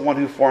is the one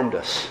who formed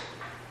us.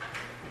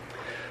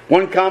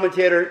 One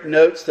commentator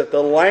notes that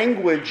the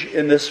language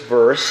in this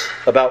verse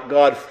about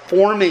God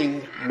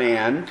forming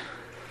man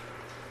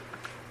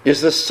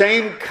is the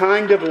same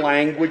kind of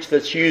language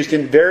that's used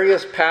in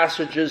various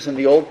passages in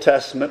the Old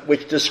Testament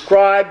which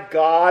describe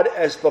God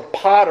as the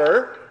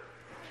potter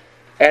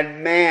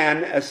and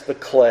man as the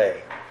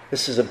clay.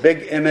 This is a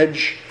big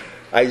image.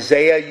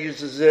 Isaiah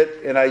uses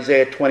it in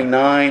Isaiah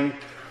 29.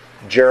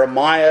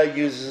 Jeremiah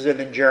uses it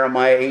in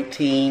Jeremiah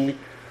 18.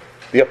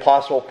 The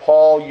Apostle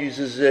Paul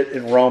uses it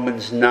in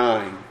Romans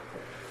 9.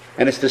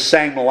 And it's the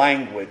same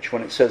language.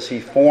 When it says He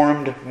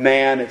formed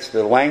man, it's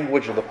the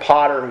language of the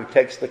potter who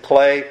takes the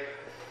clay,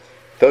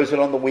 throws it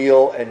on the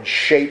wheel, and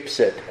shapes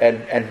it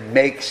and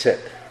makes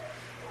it.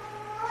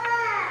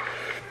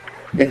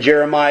 In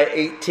Jeremiah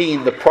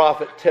 18, the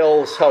prophet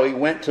tells how he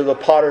went to the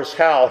potter's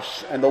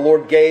house, and the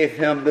Lord gave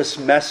him this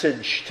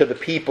message to the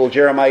people.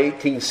 Jeremiah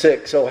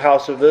 18:6, O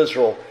house of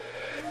Israel,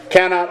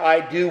 cannot I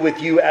do with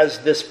you as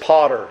this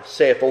potter,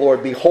 saith the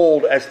Lord?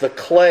 Behold, as the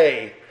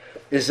clay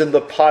is in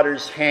the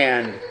potter's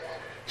hand,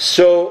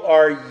 so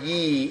are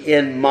ye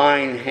in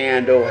mine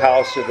hand, O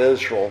house of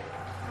Israel.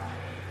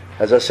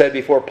 As I said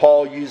before,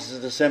 Paul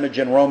uses this image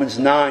in Romans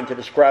 9 to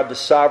describe the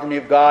sovereignty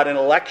of God in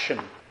election.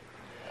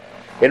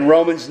 In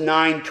Romans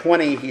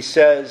 9:20 he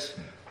says,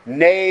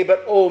 Nay,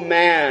 but O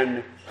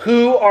man,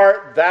 who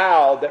art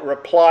thou that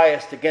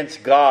repliest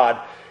against God?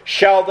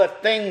 Shall the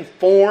thing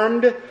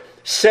formed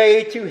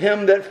say to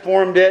him that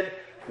formed it,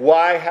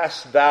 Why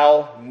hast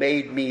thou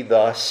made me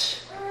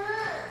thus?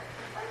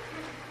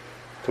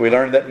 So we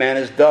learn that man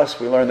is dust.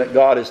 We learn that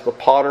God is the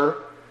potter,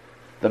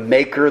 the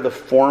maker, the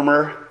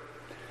former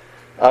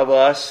of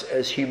us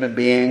as human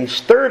beings.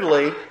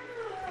 Thirdly,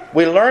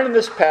 we learn in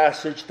this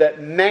passage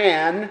that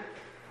man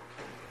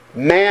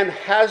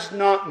has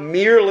not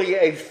merely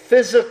a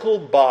physical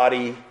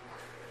body,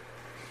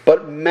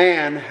 but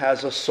man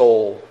has a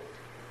soul.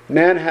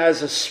 Man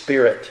has a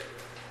spirit.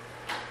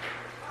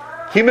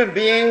 Human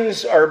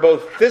beings are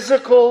both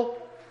physical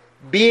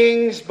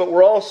beings, but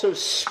we're also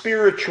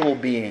spiritual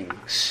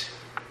beings.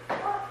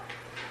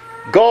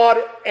 God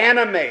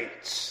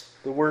animates.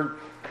 The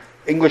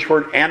English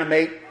word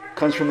animate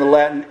comes from the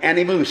Latin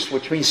animus,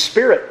 which means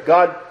spirit.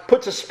 God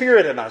puts a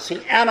spirit in us.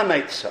 He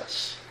animates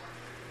us.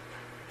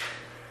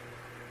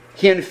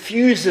 He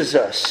infuses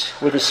us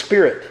with a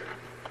spirit.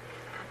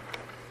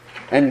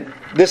 And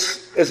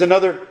this is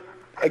another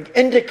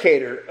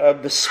indicator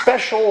of the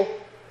special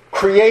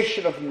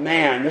creation of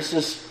man. This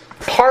is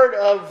part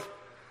of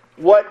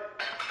what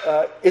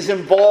is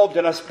involved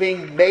in us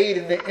being made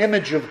in the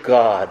image of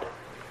God.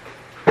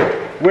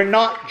 We're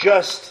not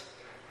just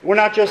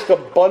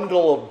a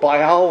bundle of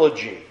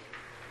biology.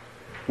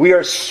 We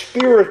are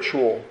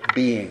spiritual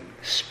beings.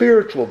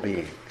 Spiritual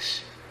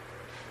beings.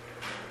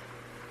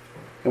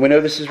 And we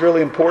know this is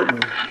really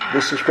important.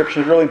 This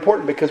description is really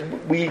important because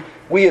we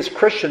as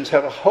Christians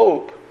have a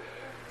hope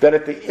that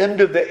at the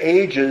end of the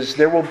ages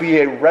there will be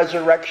a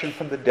resurrection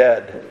from the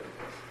dead.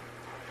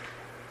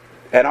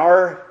 And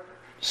our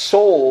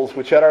souls,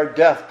 which at our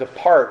death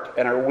depart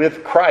and are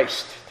with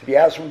Christ, to be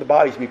absent from the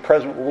bodies, be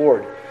present with the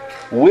Lord,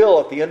 will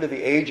at the end of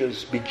the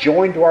ages be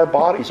joined to our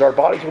bodies. Our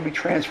bodies will be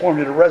transformed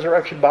into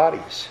resurrection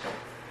bodies.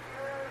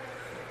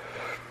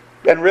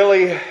 And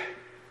really,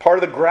 part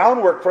of the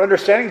groundwork for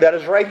understanding that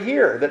is right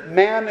here. That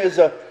man is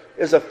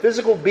a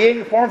physical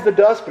being formed of the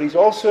dust, but he's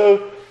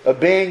also a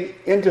being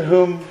into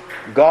whom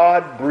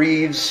God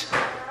breathes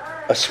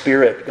a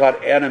spirit.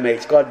 God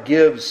animates. God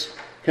gives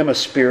him a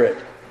spirit.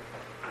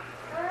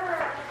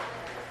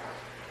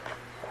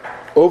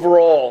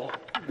 Overall,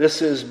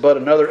 this is but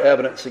another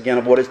evidence again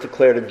of what is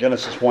declared in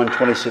Genesis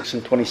 1:26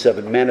 and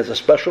 27. Man is a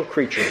special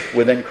creature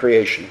within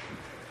creation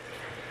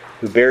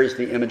who bears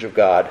the image of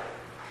God.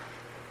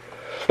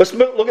 Let's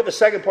look at the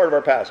second part of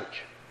our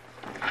passage.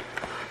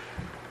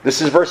 This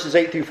is verses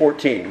 8 through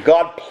 14.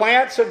 God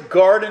plants a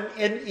garden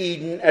in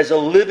Eden as a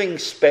living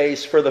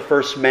space for the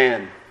first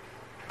man.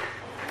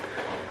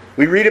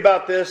 We read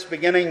about this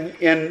beginning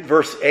in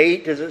verse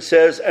 8 as it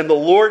says, "And the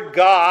Lord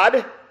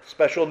God,"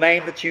 special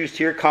name that's used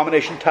here,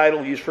 combination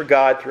title used for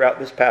God throughout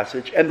this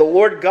passage, "And the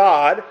Lord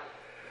God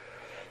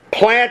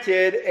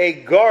planted a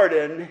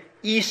garden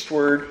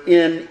eastward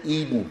in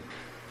Eden."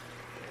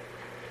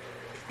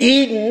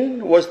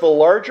 Eden was the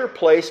larger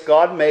place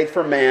God made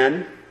for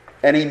man,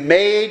 and he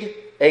made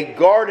a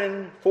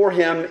garden for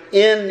him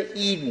in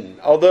Eden.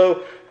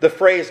 Although the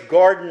phrase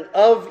Garden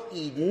of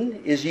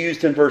Eden is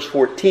used in verse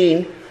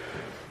 14,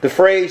 the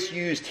phrase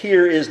used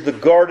here is the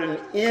garden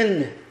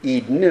in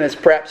Eden, and it's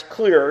perhaps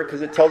clearer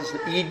because it tells us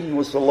that Eden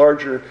was the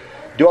larger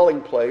dwelling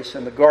place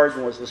and the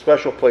garden was the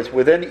special place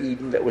within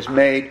Eden that was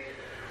made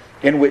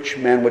in which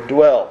man would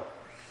dwell.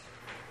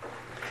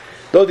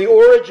 Though the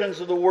origins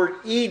of the word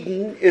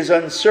Eden is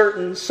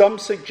uncertain, some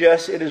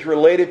suggest it is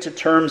related to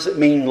terms that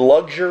mean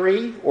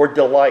luxury or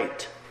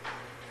delight.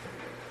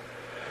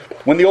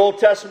 When the Old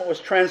Testament was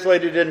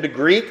translated into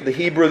Greek, the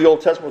Hebrew of the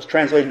Old Testament was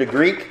translated into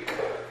Greek,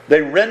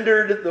 they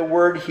rendered the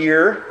word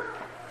here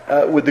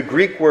with the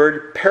Greek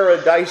word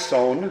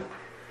paradison,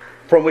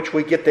 from which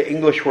we get the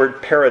English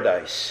word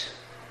paradise.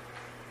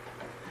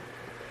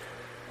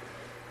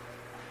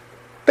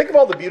 Think of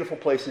all the beautiful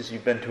places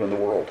you've been to in the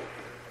world.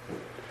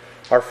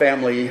 Our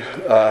family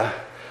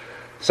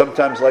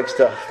sometimes likes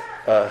to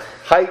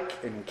hike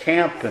and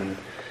camp, and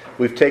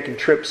we've taken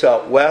trips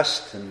out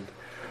west, and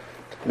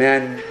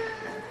man,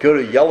 go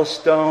to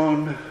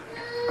Yellowstone,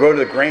 go to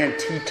the Grand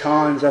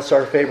Tetons, that's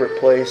our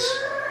favorite place.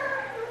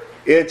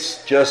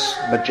 It's just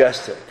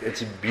majestic.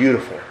 It's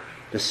beautiful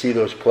to see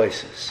those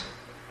places.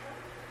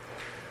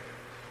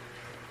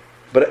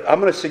 But I'm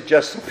going to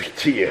suggest something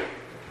to you.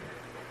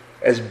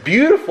 As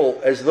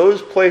beautiful as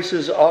those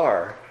places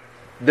are,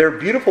 they're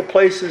beautiful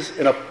places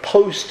in a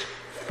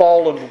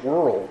post-fallen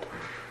world.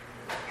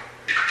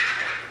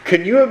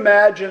 Can you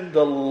imagine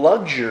the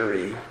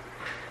luxury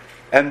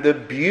and the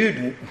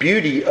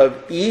beauty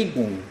of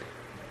Eden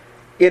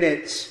in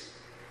its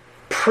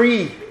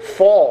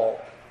pre-fall,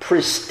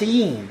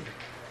 pristine,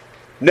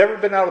 never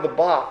been out of the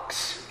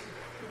box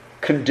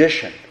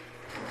condition?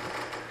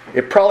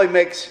 It probably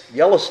makes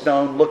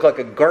Yellowstone look like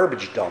a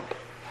garbage dump.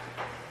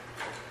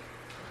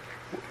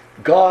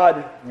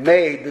 God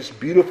made this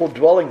beautiful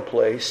dwelling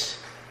place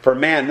for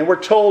man. And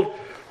we're told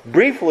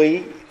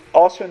briefly,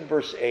 also in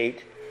verse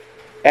 8,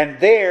 "And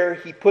there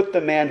he put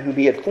the man whom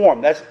he had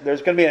formed."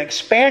 There's going to be an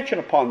expansion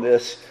upon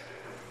this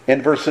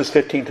in verses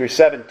 15 through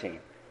 17.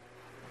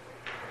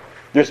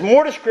 There's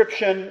more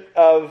description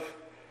of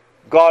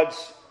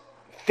God's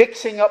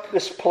fixing up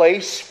this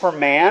place for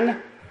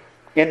man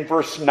in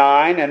verse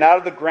 9. "And out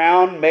of the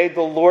ground made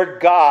the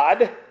Lord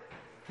God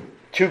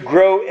to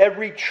grow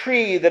every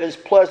tree that is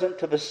pleasant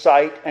to the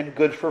sight and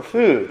good for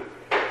food."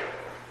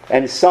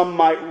 And some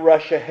might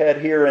rush ahead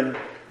here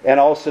and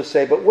also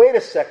say, but wait a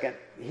second,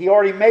 he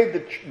already made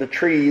the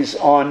trees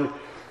on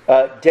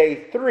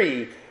day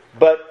 3.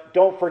 But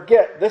don't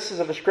forget, this is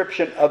a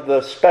description of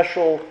the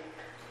special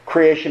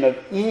creation of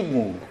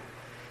Eden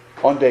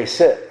on day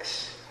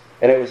 6.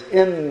 And it was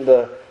in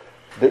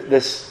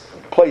this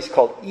place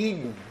called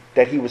Eden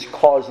that he was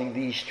causing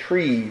these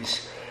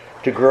trees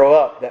to grow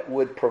up that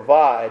would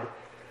provide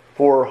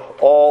for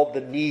all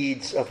the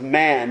needs of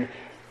man.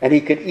 And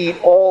he could eat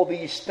all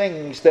these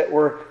things that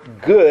were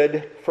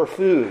good for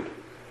food.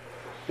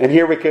 And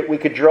here we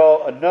could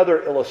draw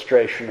another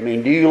illustration. I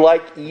mean, do you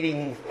like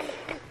eating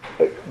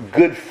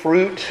good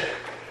fruit?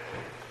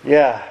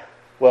 Yeah.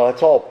 Well,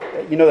 that's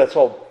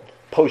all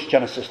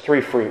post-Genesis 3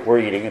 fruit we're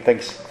eating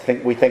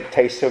and we think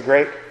tastes so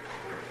great.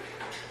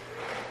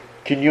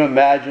 Can you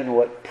imagine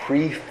what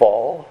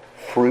pre-fall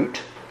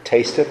fruit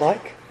tasted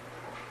like?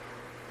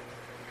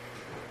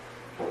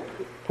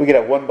 If we could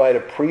have one bite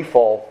of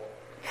pre-fall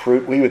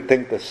fruit, we would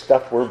think the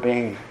stuff we're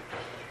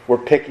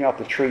picking off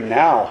the tree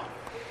now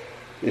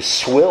is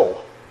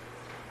swill.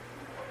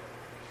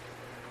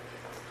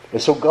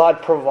 And so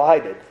God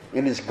provided,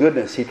 in His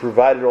goodness, He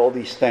provided all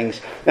these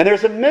things. And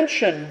there's a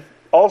mention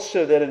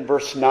also then in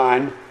verse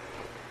 9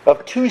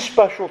 of 2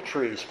 special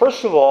trees.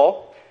 First of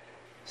all,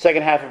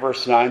 second half of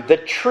verse 9, the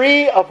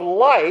tree of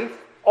life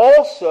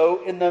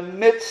also in the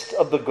midst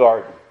of the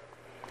garden.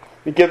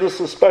 It gives us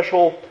a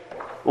special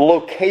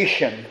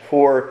location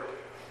for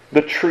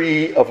the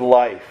tree of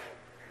life.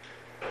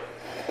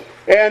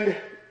 And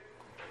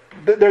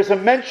there's a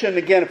mention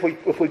again,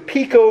 if we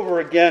peek over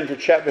again to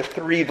chapter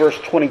 3 verse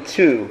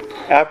 22,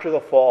 after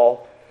the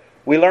fall,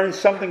 we learn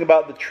something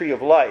about the tree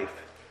of life,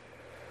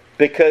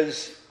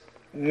 because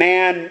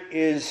man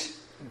is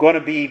going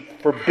to be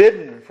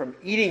forbidden from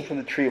eating from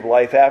the tree of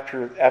life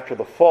after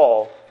the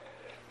fall.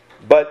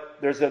 But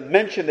there's a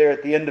mention there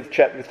at the end of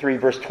chapter 3,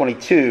 verse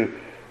 22,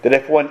 that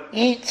if one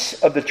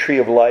eats of the tree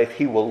of life,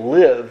 he will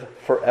live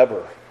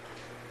forever.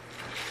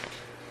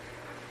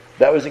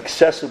 That was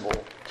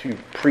accessible to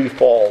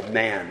pre-fall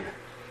man,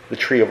 the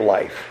tree of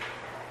life.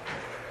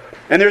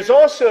 And there's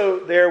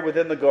also there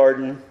within the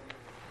garden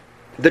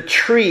the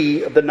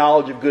tree of the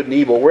knowledge of good and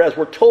evil. Whereas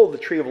we're told the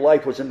tree of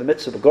life was in the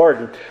midst of the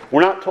garden,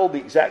 we're not told the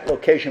exact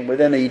location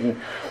within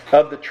Eden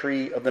of the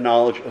tree of the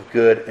knowledge of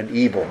good and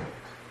evil.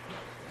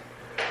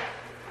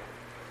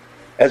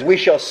 As we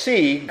shall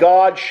see,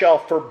 God shall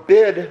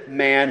forbid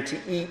man to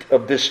eat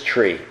of this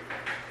tree.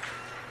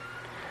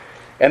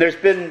 And there's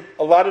been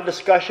a lot of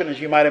discussion, as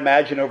you might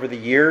imagine, over the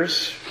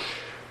years,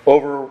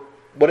 over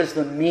what is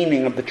the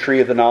meaning of the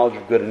tree of the knowledge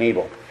of good and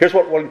evil. Here's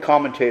what one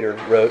commentator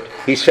wrote.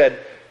 He said,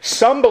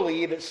 "Some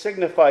believe it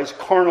signifies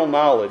carnal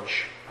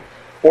knowledge,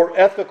 or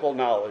ethical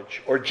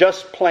knowledge, or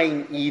just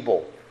plain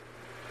evil.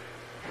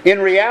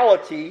 In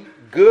reality,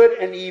 good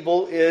and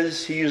evil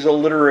is," he used a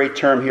literary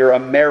term here, a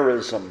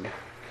merism,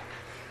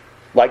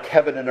 like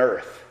heaven and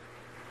earth.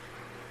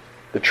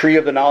 The tree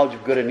of the knowledge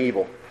of good and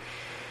evil.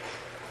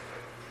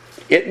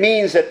 It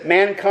means that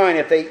mankind,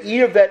 if they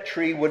eat of that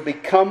tree, would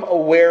become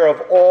aware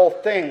of all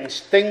things.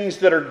 Things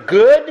that are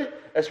good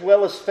as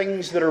well as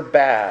things that are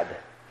bad.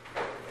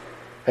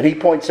 And he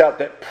points out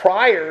that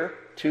prior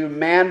to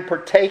man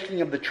partaking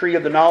of the tree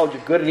of the knowledge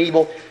of good and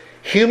evil,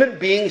 human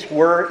beings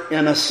were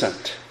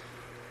innocent.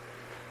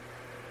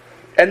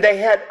 And they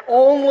had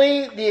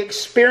only the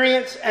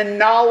experience and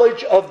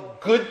knowledge of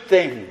good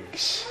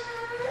things.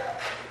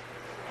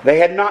 They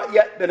had not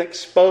yet been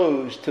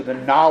exposed to the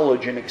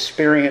knowledge and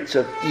experience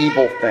of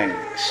evil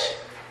things.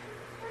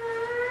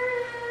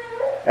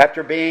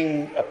 After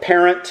being a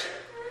parent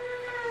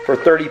for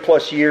 30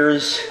 plus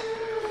years,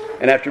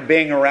 and after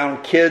being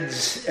around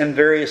kids in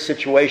various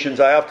situations,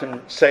 I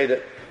often say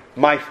that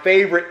my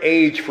favorite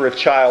age for a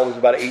child is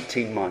about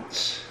 18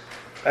 months.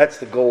 That's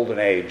the golden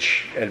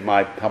age, in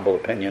my humble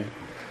opinion.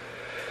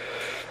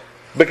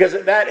 Because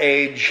at that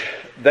age,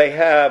 they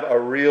have a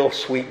real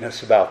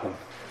sweetness about them.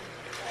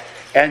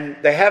 And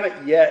they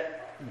haven't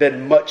yet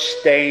been much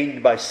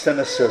stained by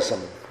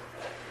cynicism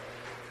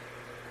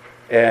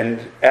and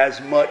as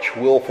much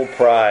willful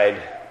pride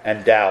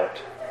and doubt.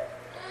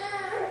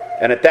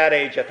 And at that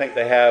age, I think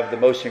they have the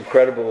most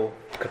incredible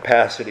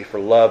capacity for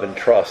love and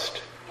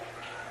trust.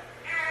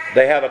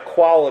 They have a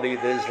quality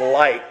that is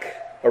like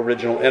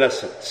original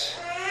innocence.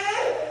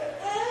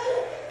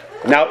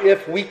 Now,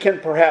 if we can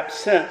perhaps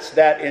sense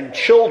that in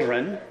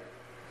children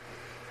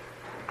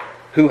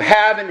who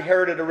have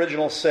inherited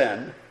original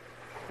sin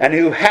and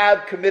who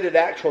have committed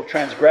actual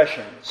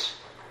transgressions,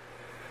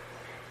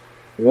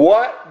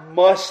 what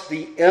must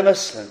the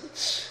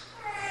innocence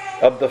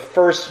of the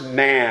first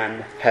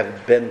man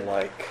have been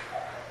like?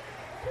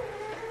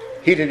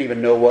 He didn't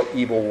even know what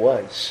evil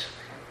was.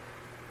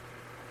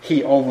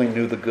 He only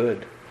knew the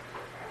good.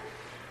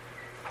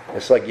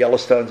 It's like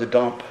Yellowstone's a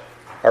dump.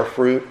 Our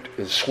fruit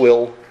is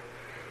swill.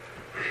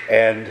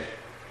 And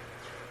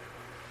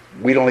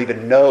we don't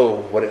even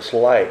know what it's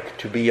like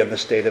to be in the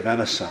state of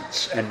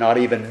innocence and not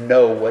even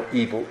know what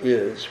evil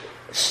is.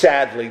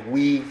 Sadly,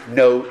 we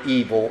know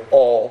evil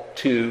all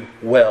too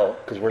well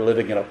because we're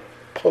living in a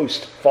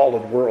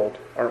post-fallen world,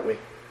 aren't we?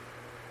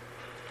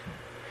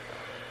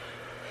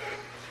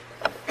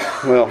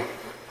 Well,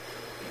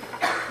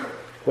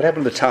 what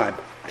happened to the time?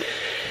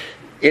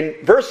 In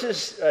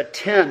verses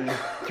 10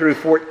 through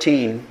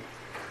 14,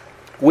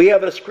 we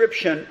have a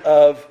description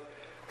of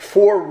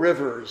 4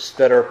 rivers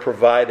that are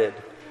provided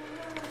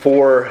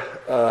for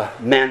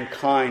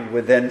mankind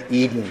within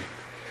Eden.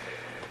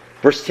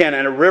 Verse 10,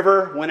 "And a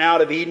river went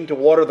out of Eden to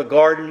water the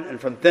garden, and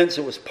from thence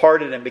it was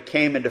parted and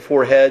became into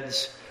 4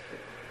 heads.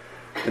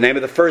 The name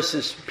of the first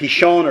is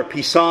Pishon or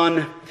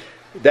Pison.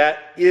 That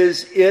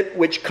is it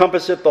which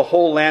compasseth the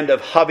whole land of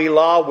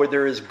Havilah, where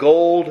there is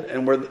gold,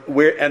 and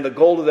and the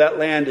gold of that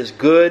land is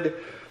good.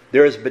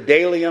 There is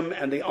bdellium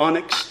and the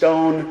onyx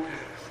stone."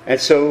 And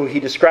so he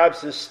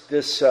describes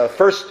this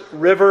first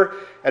river.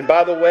 And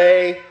by the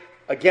way,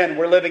 again,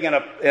 we're living in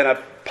a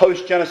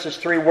post-Genesis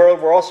 3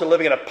 world. We're also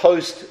living in a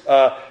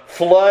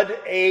post-flood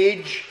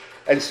age.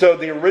 And so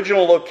the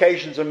original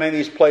locations of many of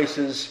these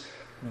places,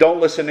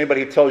 don't listen to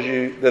anybody who tells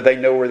you that they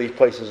know where these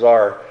places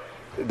are.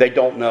 They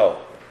don't know.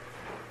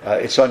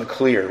 It's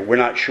unclear. We're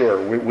not sure.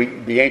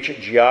 The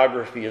ancient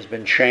geography has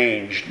been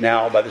changed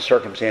now by the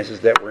circumstances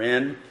that we're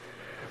in.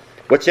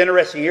 What's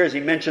interesting here is he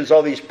mentions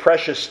all these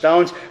precious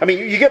stones. I mean,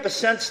 you get the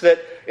sense that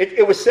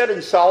it was said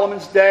in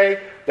Solomon's day,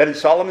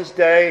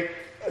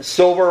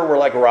 silver were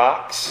like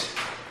rocks.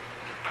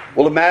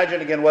 Well, imagine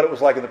again what it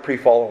was like in the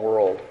pre-fallen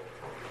world.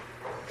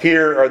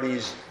 Here are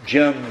these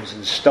gems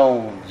and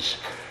stones,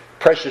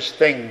 precious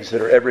things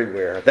that are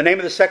everywhere. The name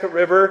of the second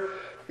river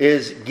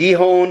is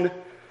Gihon.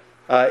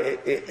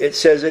 It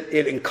says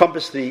it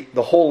encompassed the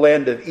whole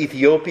land of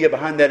Ethiopia.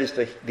 Behind that is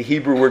the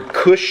Hebrew word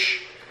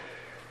Cush.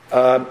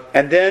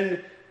 And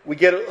then we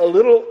get a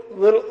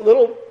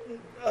little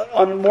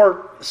on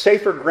more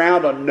safer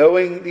ground on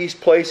knowing these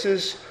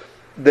places.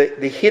 The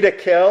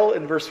Hiddekel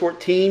in verse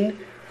 14,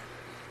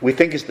 we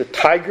think is the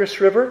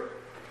Tigris River.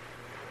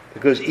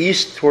 It goes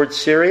east towards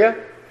Syria,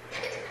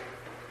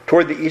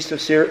 toward the east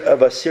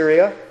of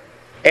Assyria.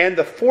 And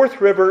the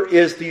fourth river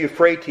is the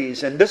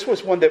Euphrates. And this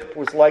was one that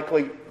was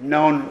likely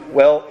known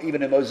well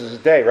even in Moses'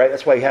 day, right?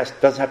 That's why he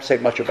doesn't have to say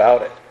much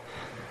about it,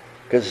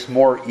 because it's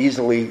more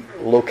easily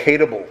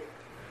locatable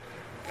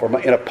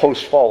in a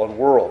post-fallen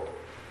world.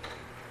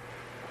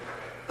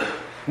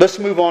 Let's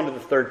move on to the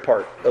third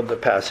part of the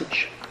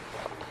passage.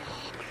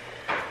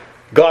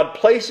 God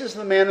places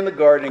the man in the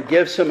garden and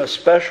gives him a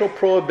special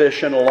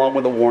prohibition along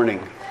with a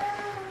warning.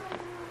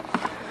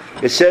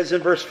 It says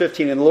in verse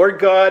 15, "And the Lord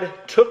God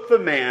took the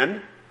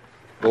man,"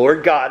 the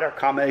Lord God, our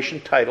combination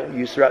title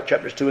used throughout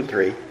chapters 2 and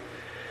 3.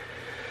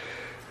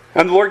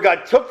 "And the Lord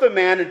God took the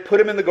man and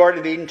put him in the Garden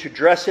of Eden to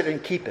dress it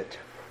and keep it."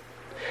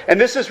 And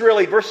this is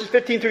really, verses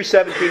 15 through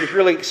 17 is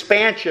really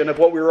expansion of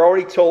what we were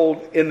already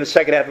told in the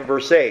second half of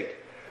verse 8.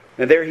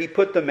 And there he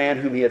put the man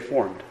whom he had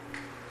formed.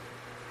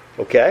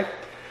 Okay?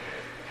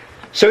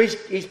 So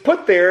he's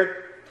put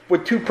there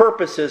with two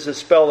purposes as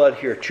spelled out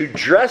here. To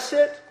dress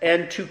it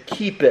and to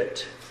keep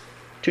it.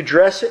 To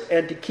dress it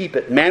and to keep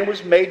it. Man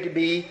was made to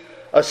be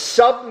a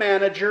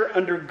sub-manager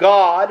under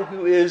God,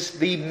 who is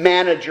the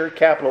manager,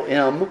 capital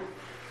M.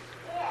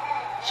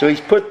 So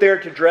he's put there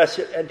to dress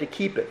it and to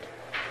keep it.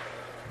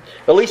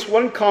 At least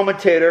one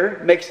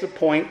commentator makes the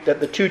point that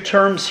the two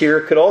terms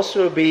here could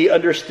also be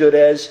understood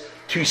as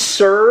to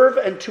serve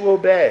and to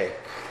obey.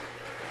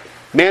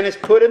 Man is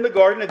put in the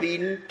Garden of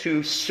Eden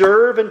to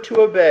serve and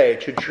to obey,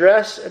 to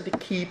dress and to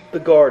keep the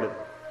garden.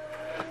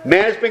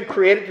 Man has been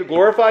created to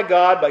glorify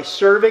God by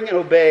serving and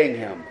obeying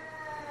Him.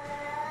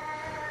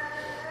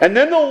 And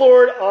then the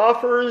Lord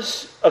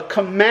offers a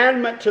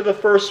commandment to the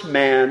first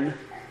man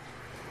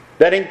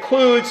that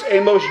includes a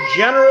most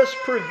generous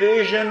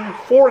provision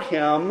for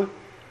him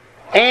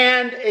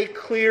and a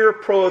clear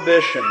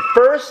prohibition.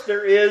 First,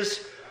 there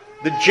is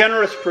the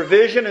generous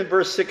provision in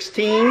verse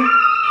 16.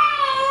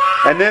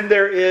 And then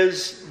there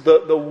is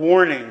the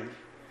warning,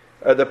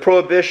 the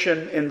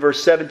prohibition in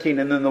verse 17,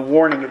 and then the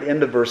warning at the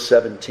end of verse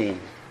 17.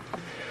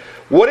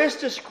 What is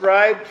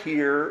described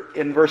here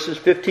in verses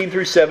 15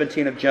 through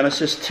 17 of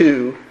Genesis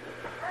 2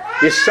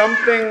 is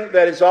something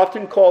that is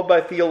often called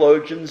by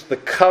theologians the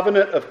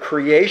covenant of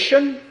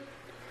creation,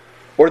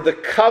 or the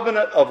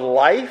covenant of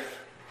life,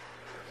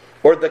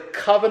 or the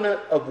covenant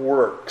of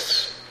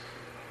works.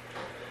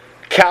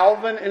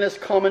 Calvin, in his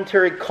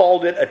commentary,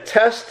 called it a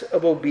test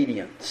of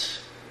obedience.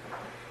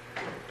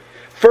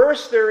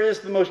 First, there is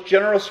the most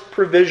generous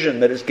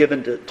provision that is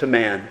given to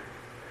man.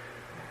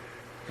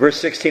 Verse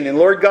 16, "And the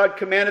Lord God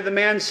commanded the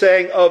man,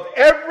 saying, Of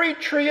every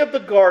tree of the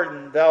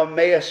garden thou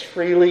mayest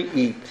freely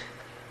eat."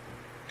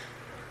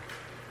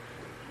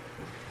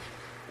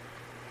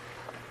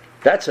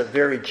 That's a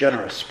very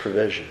generous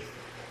provision.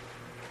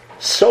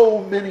 So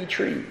many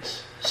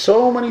trees,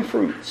 so many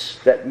fruits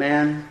that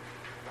man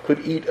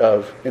could eat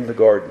of in the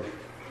garden.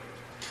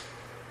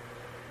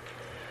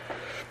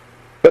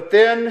 But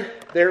then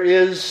there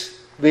is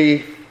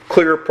the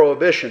clear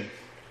prohibition.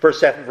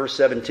 First half of verse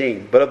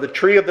 17. "But of the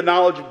tree of the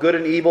knowledge of good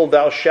and evil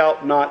thou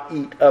shalt not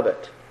eat of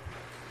it."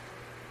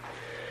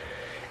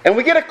 And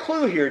we get a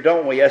clue here,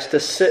 don't we, as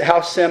to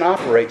how sin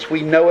operates.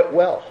 We know it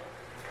well.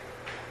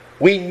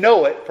 We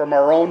know it from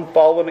our own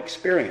fallen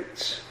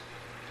experience.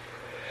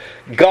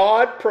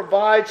 God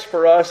provides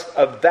for us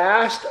a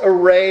vast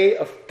array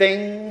of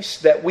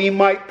things that we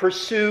might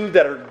pursue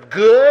that are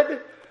good,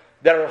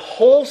 that are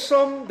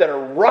wholesome, that are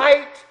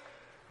right,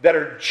 that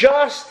are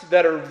just,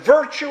 that are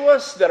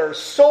virtuous, that are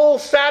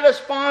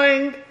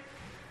soul-satisfying.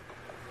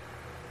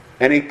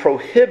 And He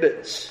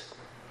prohibits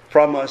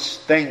from us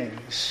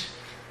things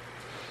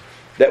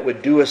that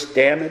would do us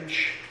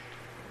damage.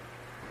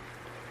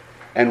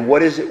 And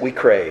what is it we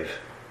crave?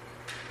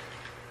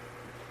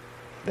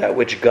 That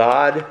which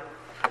God,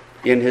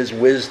 in His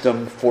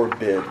wisdom,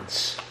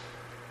 forbids.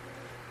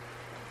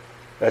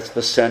 That's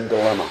the sin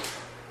dilemma.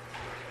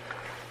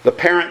 The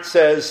parent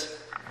says,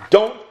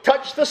 "Don't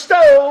touch the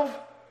stove."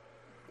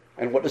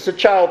 And what does the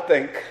child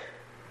think?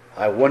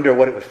 "I wonder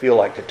what it would feel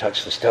like to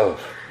touch the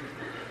stove."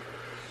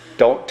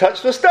 Don't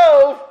touch the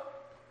stove.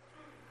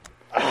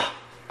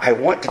 I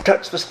want to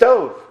touch the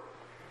stove.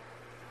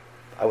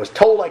 I was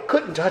told I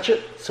couldn't touch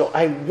it, so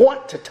I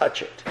want to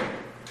touch it.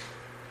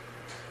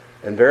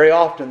 And very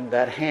often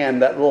that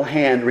little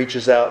hand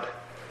reaches out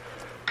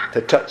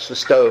to touch the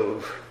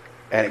stove,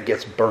 and it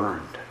gets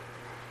burned.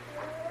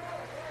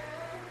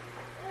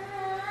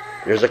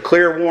 There's a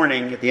clear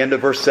warning at the end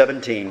of verse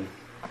 17.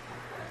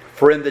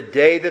 "For in the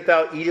day that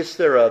thou eatest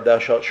thereof, thou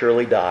shalt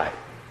surely die."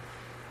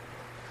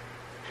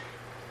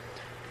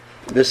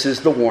 This is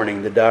the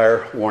warning, the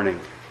dire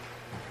warning.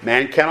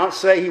 Man cannot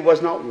say he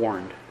was not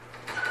warned.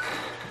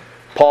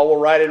 Paul will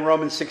write in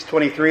Romans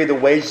 6:23, "The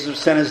wages of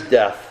sin is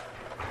death."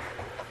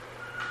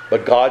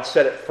 But God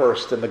said it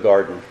first in the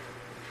garden.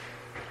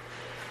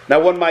 Now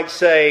one might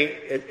say,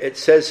 it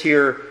says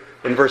here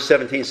in verse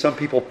 17, some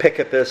people pick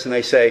at this and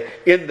they say,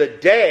 in the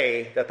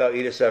day that thou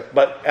eatest of,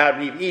 but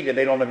Adam and Eve eat and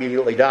they don't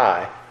immediately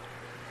die.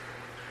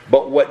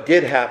 But what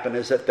did happen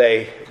is that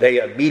they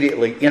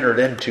immediately entered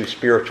into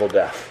spiritual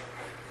death.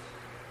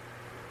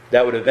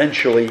 That would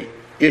eventually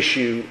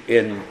issue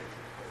in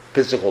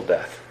physical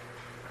death.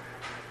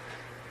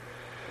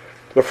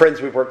 But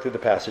friends, we've worked through the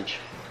passage.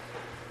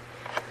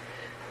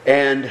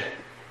 And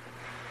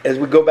as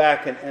we go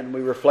back and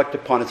we reflect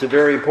upon it, it's a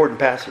very important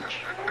passage.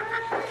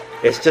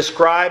 It's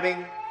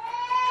describing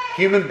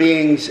human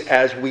beings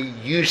as we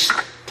used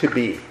to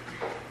be.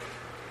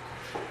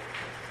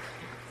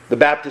 The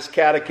Baptist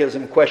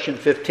Catechism, question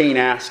 15,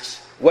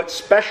 asks, what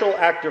special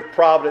act of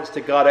providence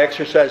did God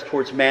exercise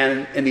towards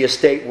man in the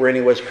estate wherein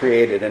he was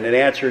created? And it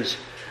answers,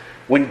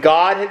 when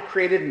God had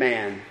created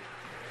man,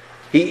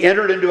 he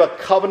entered into a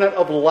covenant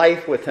of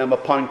life with him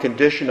upon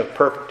condition of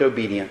perfect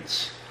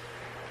obedience,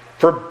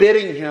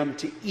 forbidding him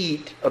to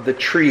eat of the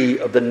tree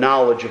of the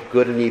knowledge of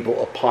good and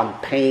evil upon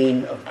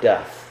pain of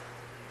death.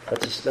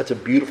 That's a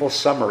beautiful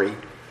summary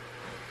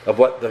of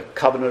what the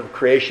covenant of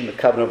creation, the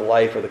covenant of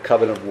life, or the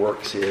covenant of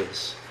works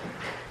is.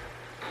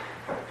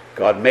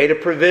 God made a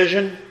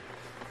provision.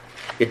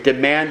 It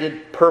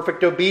demanded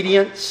perfect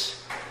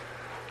obedience.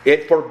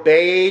 It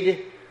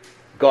forbade,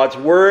 God's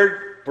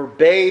word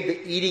forbade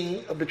the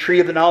eating of the tree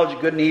of the knowledge of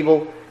good and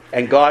evil,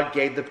 and God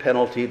gave the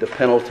penalty. The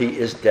penalty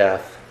is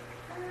death.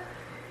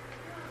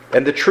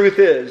 And the truth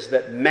is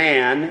that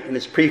man, in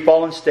his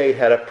pre-fallen state,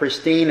 had a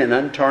pristine and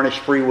untarnished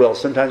free will.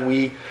 Sometimes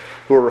we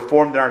who are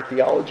reformed in our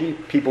theology,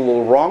 people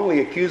will wrongly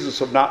accuse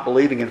us of not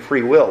believing in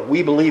free will.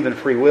 We believe in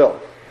free will.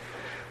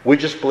 We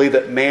just believe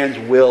that man's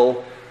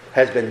will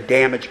has been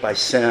damaged by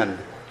sin.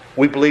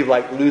 We believe,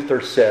 like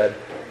Luther said,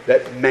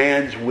 that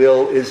man's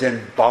will is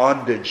in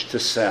bondage to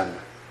sin.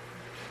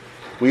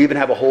 We even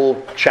have a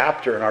whole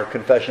chapter in our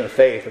Confession of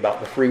Faith about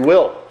the free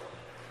will.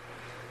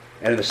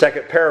 And in the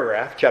second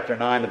paragraph, chapter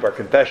 9 of our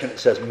confession, it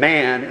says,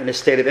 man, in his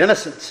state of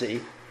innocency,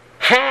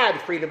 had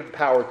freedom and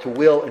power to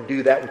will and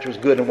do that which was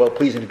good and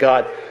well-pleasing to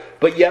God,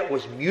 but yet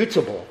was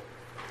mutable,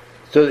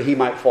 so that he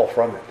might fall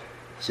from it.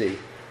 See?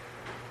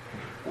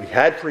 We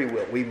had free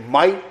will.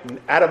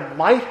 Adam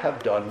might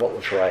have done what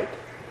was right.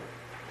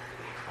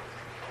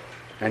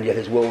 And yet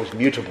his will was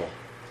mutable.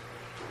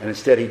 And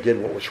instead he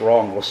did what was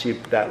wrong. We'll see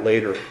that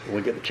later when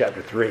we get to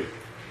chapter 3.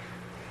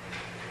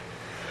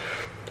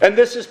 And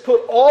this has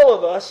put all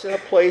of us in a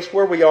place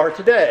where we are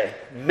today.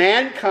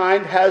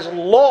 Mankind has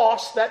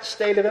lost that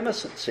state of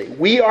innocency.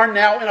 We are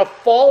now in a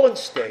fallen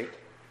state.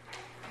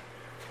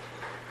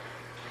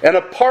 And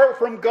apart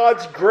from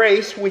God's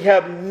grace, we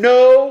have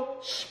no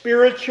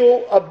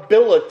spiritual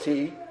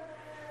ability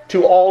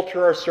to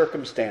alter our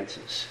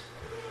circumstances.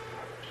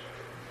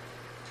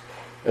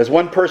 As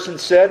one person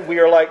said, we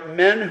are like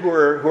men who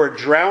are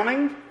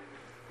drowning.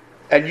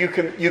 And you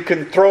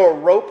can throw a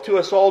rope to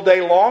us all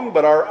day long,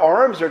 but our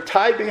arms are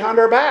tied behind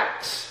our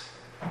backs.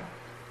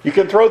 You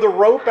can throw the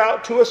rope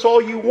out to us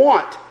all you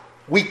want.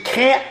 We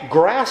can't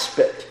grasp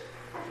it.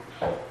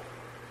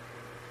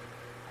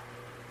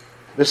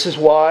 This is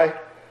why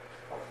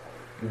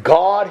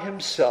God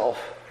Himself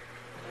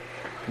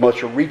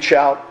must reach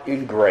out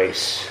in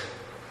grace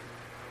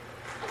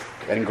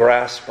and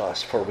grasp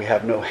us, for we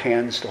have no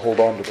hands to hold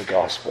on to the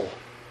gospel.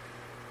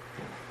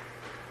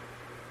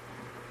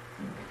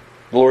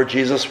 The Lord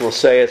Jesus will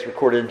say, as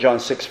recorded in John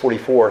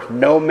 6:44,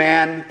 no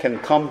man can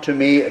come to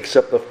me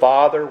except the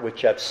Father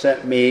which hath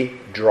sent me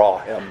draw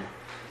him.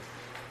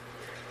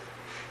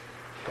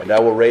 And I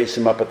will raise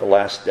him up at the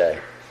last day.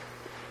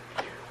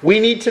 We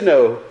need to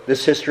know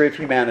this history of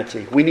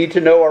humanity. We need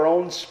to know our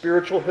own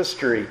spiritual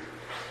history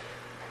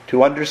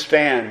to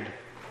understand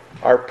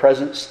our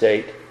present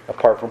state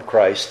apart from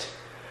Christ.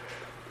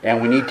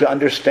 And we need to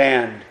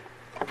understand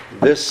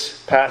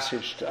this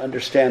passage to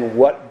understand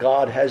what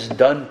God has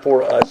done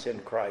for us in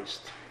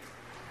Christ.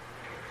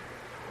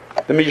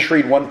 Let me just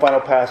read one final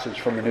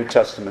passage from the New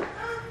Testament.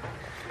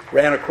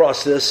 Ran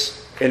across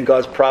this in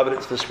God's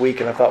providence this week,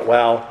 and I thought,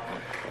 wow,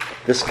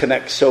 this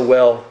connects so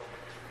well.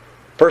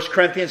 1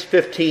 Corinthians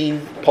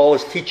 15, Paul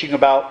is teaching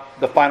about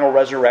the final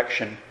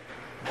resurrection.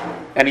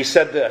 And he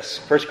said this,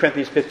 1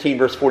 Corinthians 15,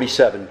 verse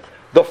 47.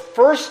 The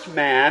first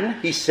man,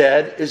 he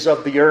said, is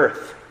of the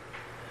earth,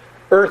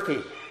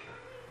 earthy.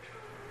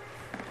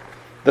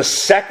 The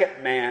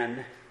second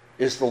man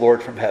is the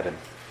Lord from heaven.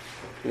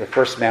 The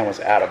first man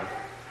was Adam.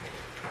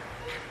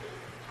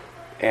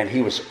 And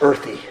he was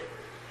earthy.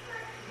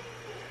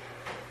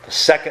 The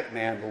second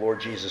man, the Lord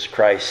Jesus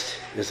Christ,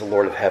 is the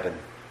Lord of heaven.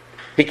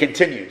 He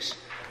continues.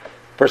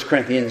 1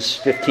 Corinthians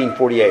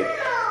 15:48.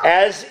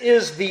 As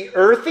is the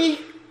earthy,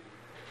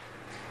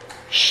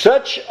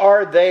 such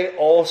are they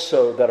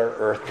also that are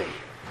earthy.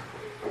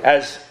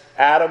 As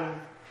Adam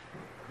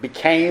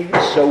became,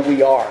 so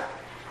we are.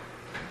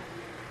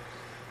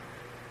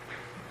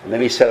 And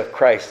then he said of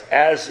Christ,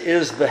 as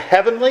is the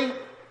heavenly,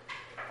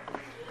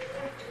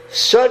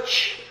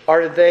 such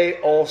are they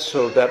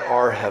also that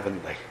are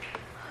heavenly.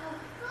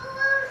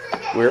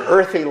 We're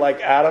earthy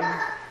like Adam,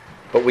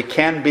 but we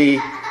can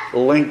be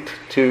linked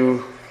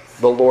to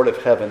the Lord of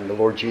heaven, the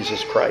Lord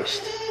Jesus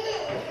Christ.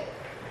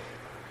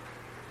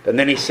 And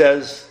then he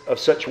says of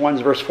such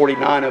ones, verse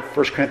 49 of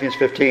 1 Corinthians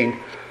 15,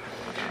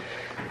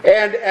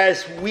 and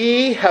as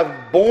we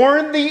have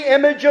borne the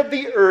image of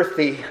the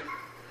earthy,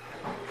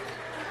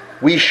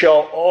 we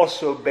shall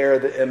also bear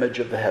the image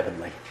of the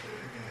heavenly.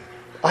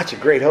 That's a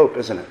great hope,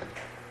 isn't it?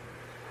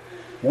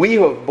 We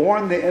who have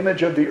borne the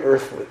image of the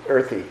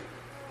earthy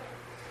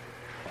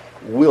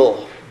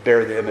will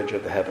bear the image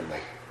of the heavenly.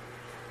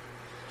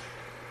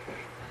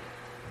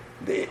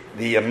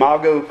 The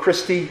Imago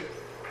Christi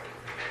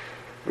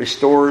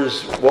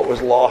restores what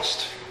was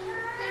lost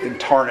and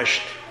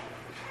tarnished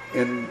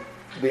in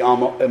the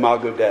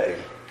Imago Dei.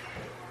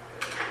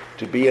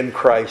 To be in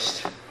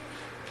Christ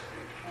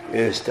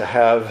is to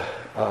have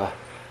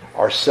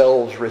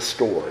ourselves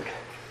restored.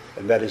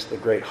 And that is the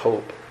great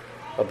hope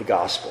of the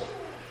gospel.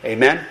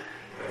 Amen?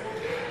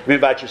 Let me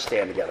invite you to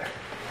stand together.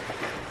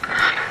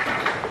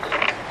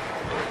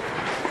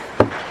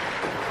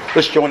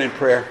 Let's join in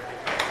prayer.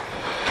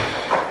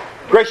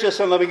 Gracious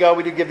and loving God,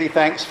 we do give thee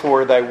thanks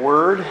for thy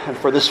word and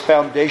for this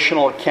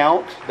foundational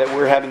account that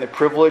we're having the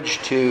privilege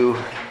to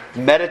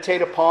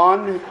meditate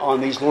upon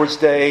on these Lord's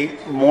Day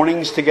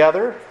mornings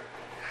together.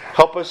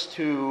 Help us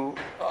to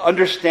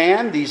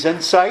understand these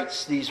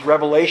insights, these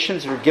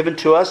revelations that are given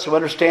to us, to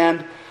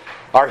understand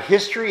our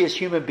history as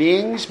human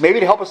beings, maybe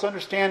to help us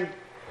understand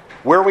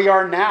where we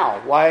are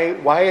now,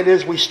 why it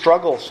is we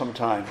struggle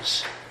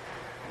sometimes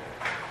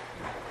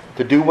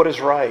to do what is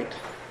right,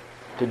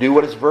 to do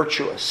what is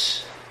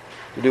virtuous,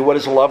 to do what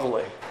is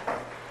lovely.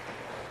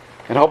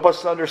 And help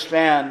us to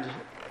understand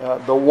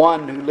the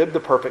one who lived the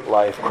perfect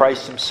life,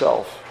 Christ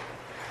himself.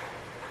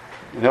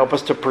 And help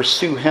us to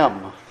pursue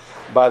him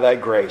by thy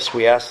grace.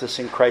 We ask this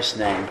in Christ's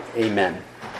name. Amen.